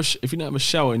it. If you didn't have a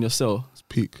shower in your cell, it's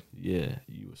peak. Yeah,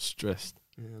 you were stressed.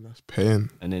 Yeah, that's pain.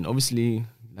 And then obviously,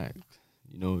 like,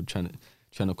 you know, trying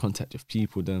to contact your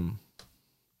people, then,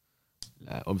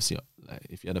 like, obviously, like,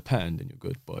 if you had a pattern, then you're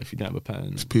good. But if you don't have a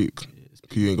pattern, it's peak. Yeah, it's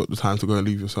peak. You ain't got the time to go and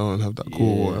leave your cell and have that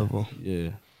call or whatever.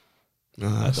 Yeah.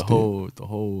 Like the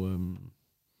whole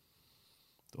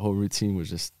routine was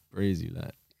just crazy.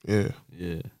 Like, yeah.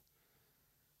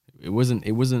 It wasn't.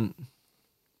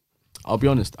 I'll be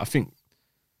honest. I think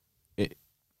it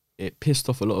pissed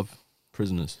off a lot of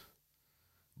prisoners.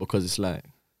 Because it's like,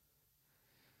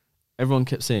 everyone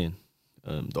kept saying,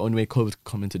 the only way COVID could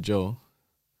come into jail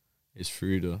is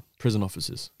through the prison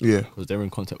officers. Yeah. Because they're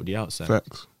in contact with the outside.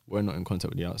 Facts. We're not in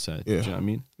contact with the outside. Yeah. Do you know what I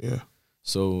mean? Yeah.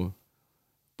 So,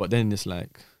 but then it's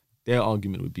like, their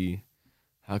argument would be,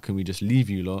 how can we just leave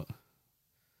you lot?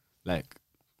 Like,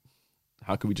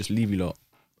 how can we just leave you lot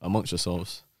amongst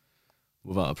yourselves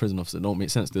without a prison officer? It don't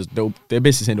make sense. They're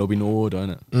basically saying there'll be no order,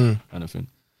 innit? Kind of thing.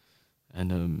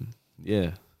 And,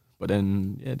 yeah. But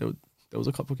then, yeah, there was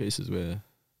a couple of cases where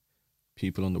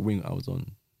people on the wing I was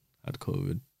on had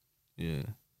COVID. Yeah.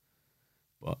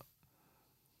 But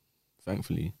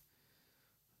thankfully,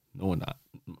 no one that,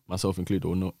 myself included,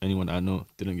 or no anyone that I know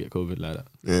didn't get COVID like that.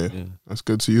 Yeah, that's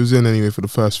good. So you was in anyway for the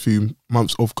first few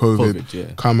months of COVID.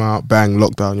 Yeah. Come out, bang,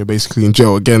 lockdown. You're basically in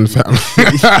jail again, fam.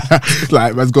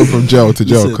 Like, let's go from jail to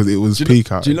jail because it was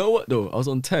peak out. Do you know what though? I was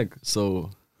on tag, so.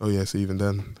 Oh yeah, so even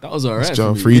then that was alright.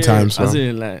 Jail 3 times, as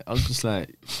in, like, I was just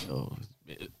like, yo,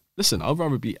 listen, I'd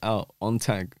rather be out on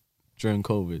tag during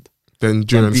COVID then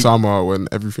during summer when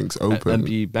everything's open and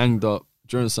be banged up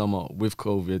during summer with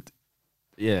COVID.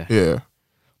 Yeah.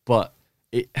 But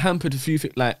it hampered a few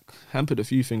things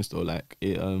though. Like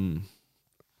it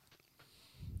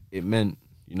meant,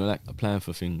 you know, like applying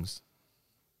for things,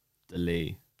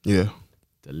 delay, like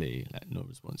no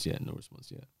response yet,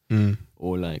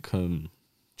 or like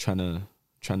trying to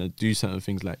do certain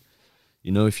things, like,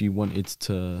 you know, if you wanted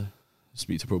to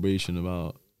speak to probation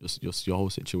about your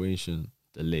whole situation,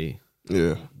 delay.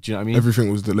 Yeah. Do you know what I mean?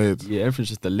 Everything was delayed. Yeah, everything's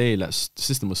just delayed. Like the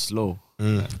system was slow.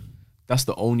 Like, that's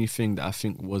the only thing that I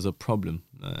think was a problem.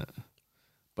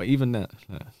 But even that,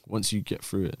 once you get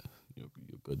through it, you're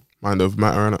good. Mind over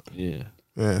matter, innit? Yeah.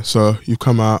 Yeah. So you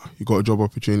come out, you got a job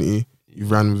opportunity, you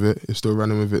ran with it, you're still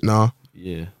running with it now.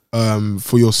 Yeah.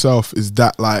 For yourself, is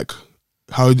that like,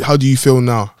 how do you feel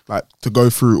now? Like, to go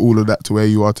through all of that to where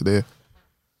you are today?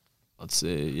 I'd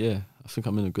say, yeah, I think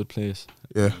I'm in a good place.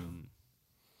 Yeah.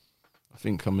 I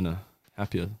think I'm in a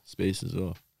happier space as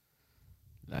well.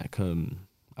 Like, I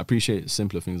appreciate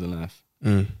simpler things in life.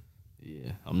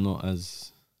 Yeah, I'm not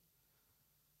as,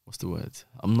 what's the word?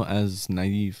 I'm not as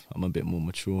naive. I'm a bit more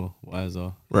mature,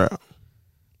 wiser. Right.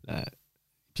 Like,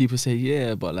 people say,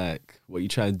 yeah, but like, what you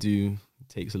try to do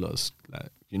takes a lot of,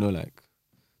 like, you know, like,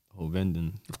 the whole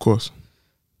vending. Of course.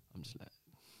 I'm just like,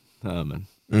 nah, man.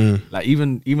 Like,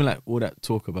 even like all that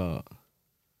talk about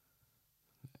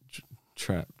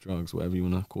trap, drugs, whatever you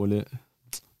want to call it,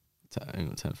 I ain't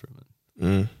got time for it,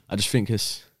 man. I just think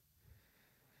it's,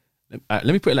 let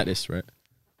me put it like this, right?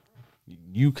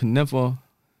 You're never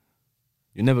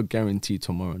guaranteed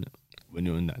tomorrow, innit? When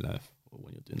you're in that life or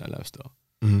when you're doing that lifestyle.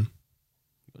 You're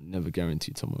never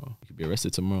guaranteed tomorrow. You could be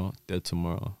arrested tomorrow, dead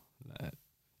tomorrow. Like,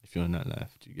 if you're in that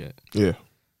life, do you get? Yeah.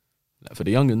 Like, for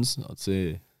the youngins, I'd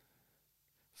say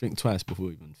think twice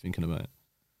before even thinking about it.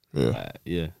 Yeah.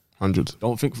 Yeah. 100.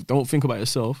 Don't think about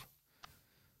yourself.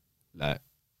 Like,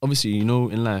 obviously, you know,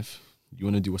 in life, you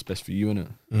want to do what's best for you,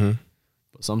 innit?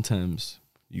 But sometimes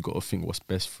you got to think what's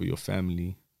best for your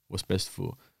family, what's best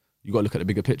for, you got to look at the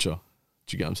bigger picture.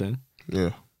 Do you get what I'm saying?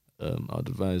 Yeah. I'd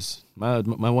advise, my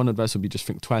one advice would be just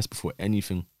think twice before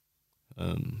anything.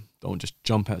 Don't just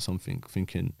jump at something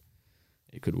thinking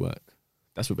it could work.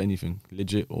 That's with anything,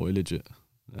 legit or illegit.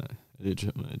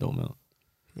 Illegit, man, it don't matter.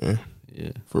 Yeah.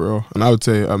 Yeah. For real. And I would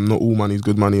say not all money's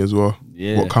good money as well.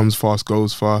 Yeah. What comes fast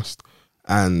goes fast.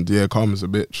 And yeah, karma's a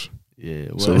bitch. Yeah,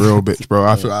 it's a real bitch, bro.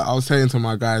 I feel like I was saying to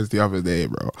my guys the other day,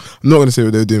 bro, I'm not gonna say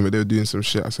what they were doing, but they were doing some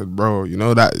shit. I said, bro, you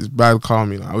know that is bad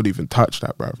karma. I would even touch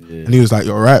that, bro. Yeah. And he was like,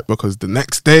 you're right, because the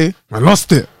next day I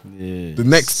lost it. Yeah. The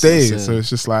next day. So it's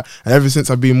just like, and ever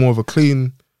since I've been more of a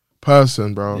clean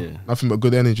person, bro, nothing but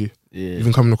good energy. Yeah.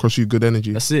 Even coming across you, good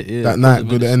energy. That's it. Yeah. That night,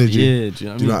 good energy. Yeah.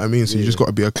 Do you know what I mean? So you just got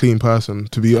to be a clean person.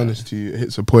 To be honest to you, it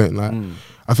hits a point. Like,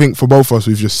 I think for both of us,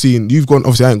 we've just seen. You've gone.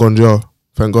 Obviously, I ain't gone jail,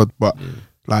 thank God. But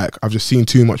like, I've just seen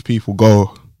too much people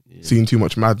go, seen too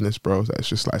much madness, bro. So it's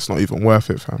just like, it's not even worth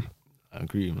it, fam. I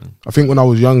agree, man. I think when I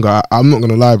was younger, I'm not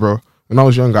gonna lie, bro. When I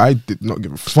was younger, I did not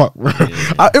give a fuck, bro.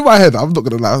 In my head, I'm not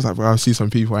gonna lie. I was like, bro, I see some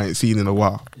people I ain't seen in a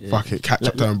while. Fuck it, catch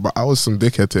up to them. But I was some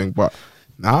dickhead thing. But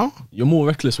now you're more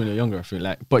reckless when you're younger, I feel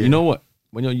like. But you know what?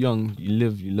 When you're young, you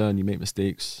live, you learn, you make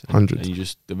mistakes, and you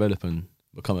just develop and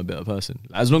become a better person.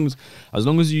 Like, as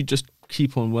long as you just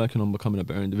keep on working on becoming a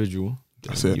better individual,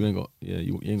 that's it. You ain't got,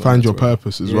 you ain't got find your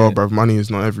purpose as well, bro. Money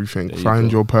is not everything.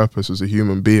 Find your purpose as a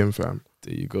human being, fam.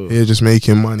 There you go. You're just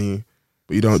making money,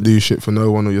 but you don't do shit for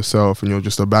no one or yourself, and you're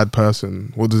just a bad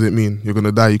person. What does it mean? You're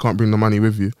gonna die. You can't bring the money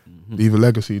with you. Leave a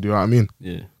legacy. Do you know what I mean?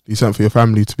 Yeah. Do something for your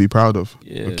family to be proud of.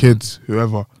 Your kids,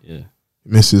 whoever. Yeah.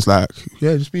 Missus, like,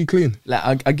 just be clean.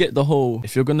 Like, I get the whole,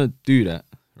 if you're gonna do that,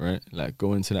 right? Like,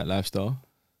 go into that lifestyle,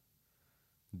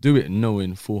 do it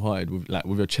knowing full-hearted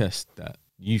with your chest that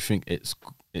you think it's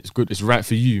good, it's right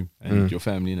for you and your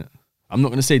family, innit? I'm not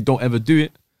gonna say don't ever do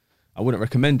it. I wouldn't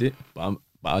recommend it, but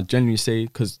I genuinely say,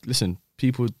 because listen,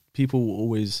 people will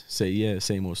always say,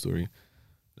 same old story.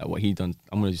 Like, what he done,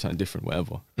 I'm gonna do something different,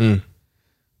 whatever.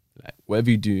 Like, whatever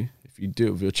you do, if you do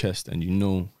it with your chest and you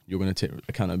know you're gonna take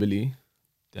accountability,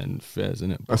 then fairs,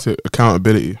 innit? That's it,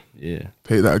 accountability. Yeah.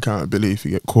 Take that accountability. If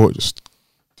you get caught, just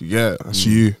that's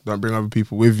you. Don't bring other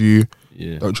people with you.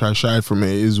 Yeah. Don't try to shy from it.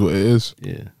 It is what it is.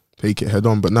 Yeah. take it head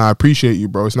on. But nah, I appreciate you,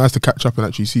 bro. It's nice to catch up and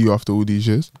actually see you after all these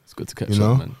years. It's good to catch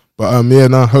up, man. But yeah,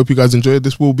 nah, hope you guys enjoyed.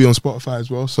 This will be on Spotify as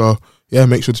well. So yeah,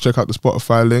 make sure to check out the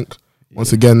Spotify link.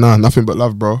 Once again, nah, nothing but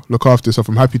love, bro. Look after yourself.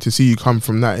 I'm happy to see you come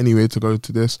from that anyway to go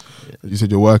to this. Yeah. As you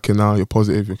said, you're working now, you're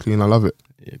positive, you're clean. I love it.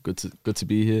 Yeah, good to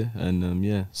be here and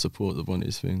yeah, support the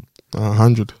Vonnies thing.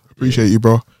 100. Appreciate you,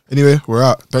 bro. Anyway, we're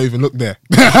out. Don't even look there.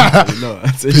 No,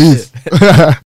 that's it. Peace.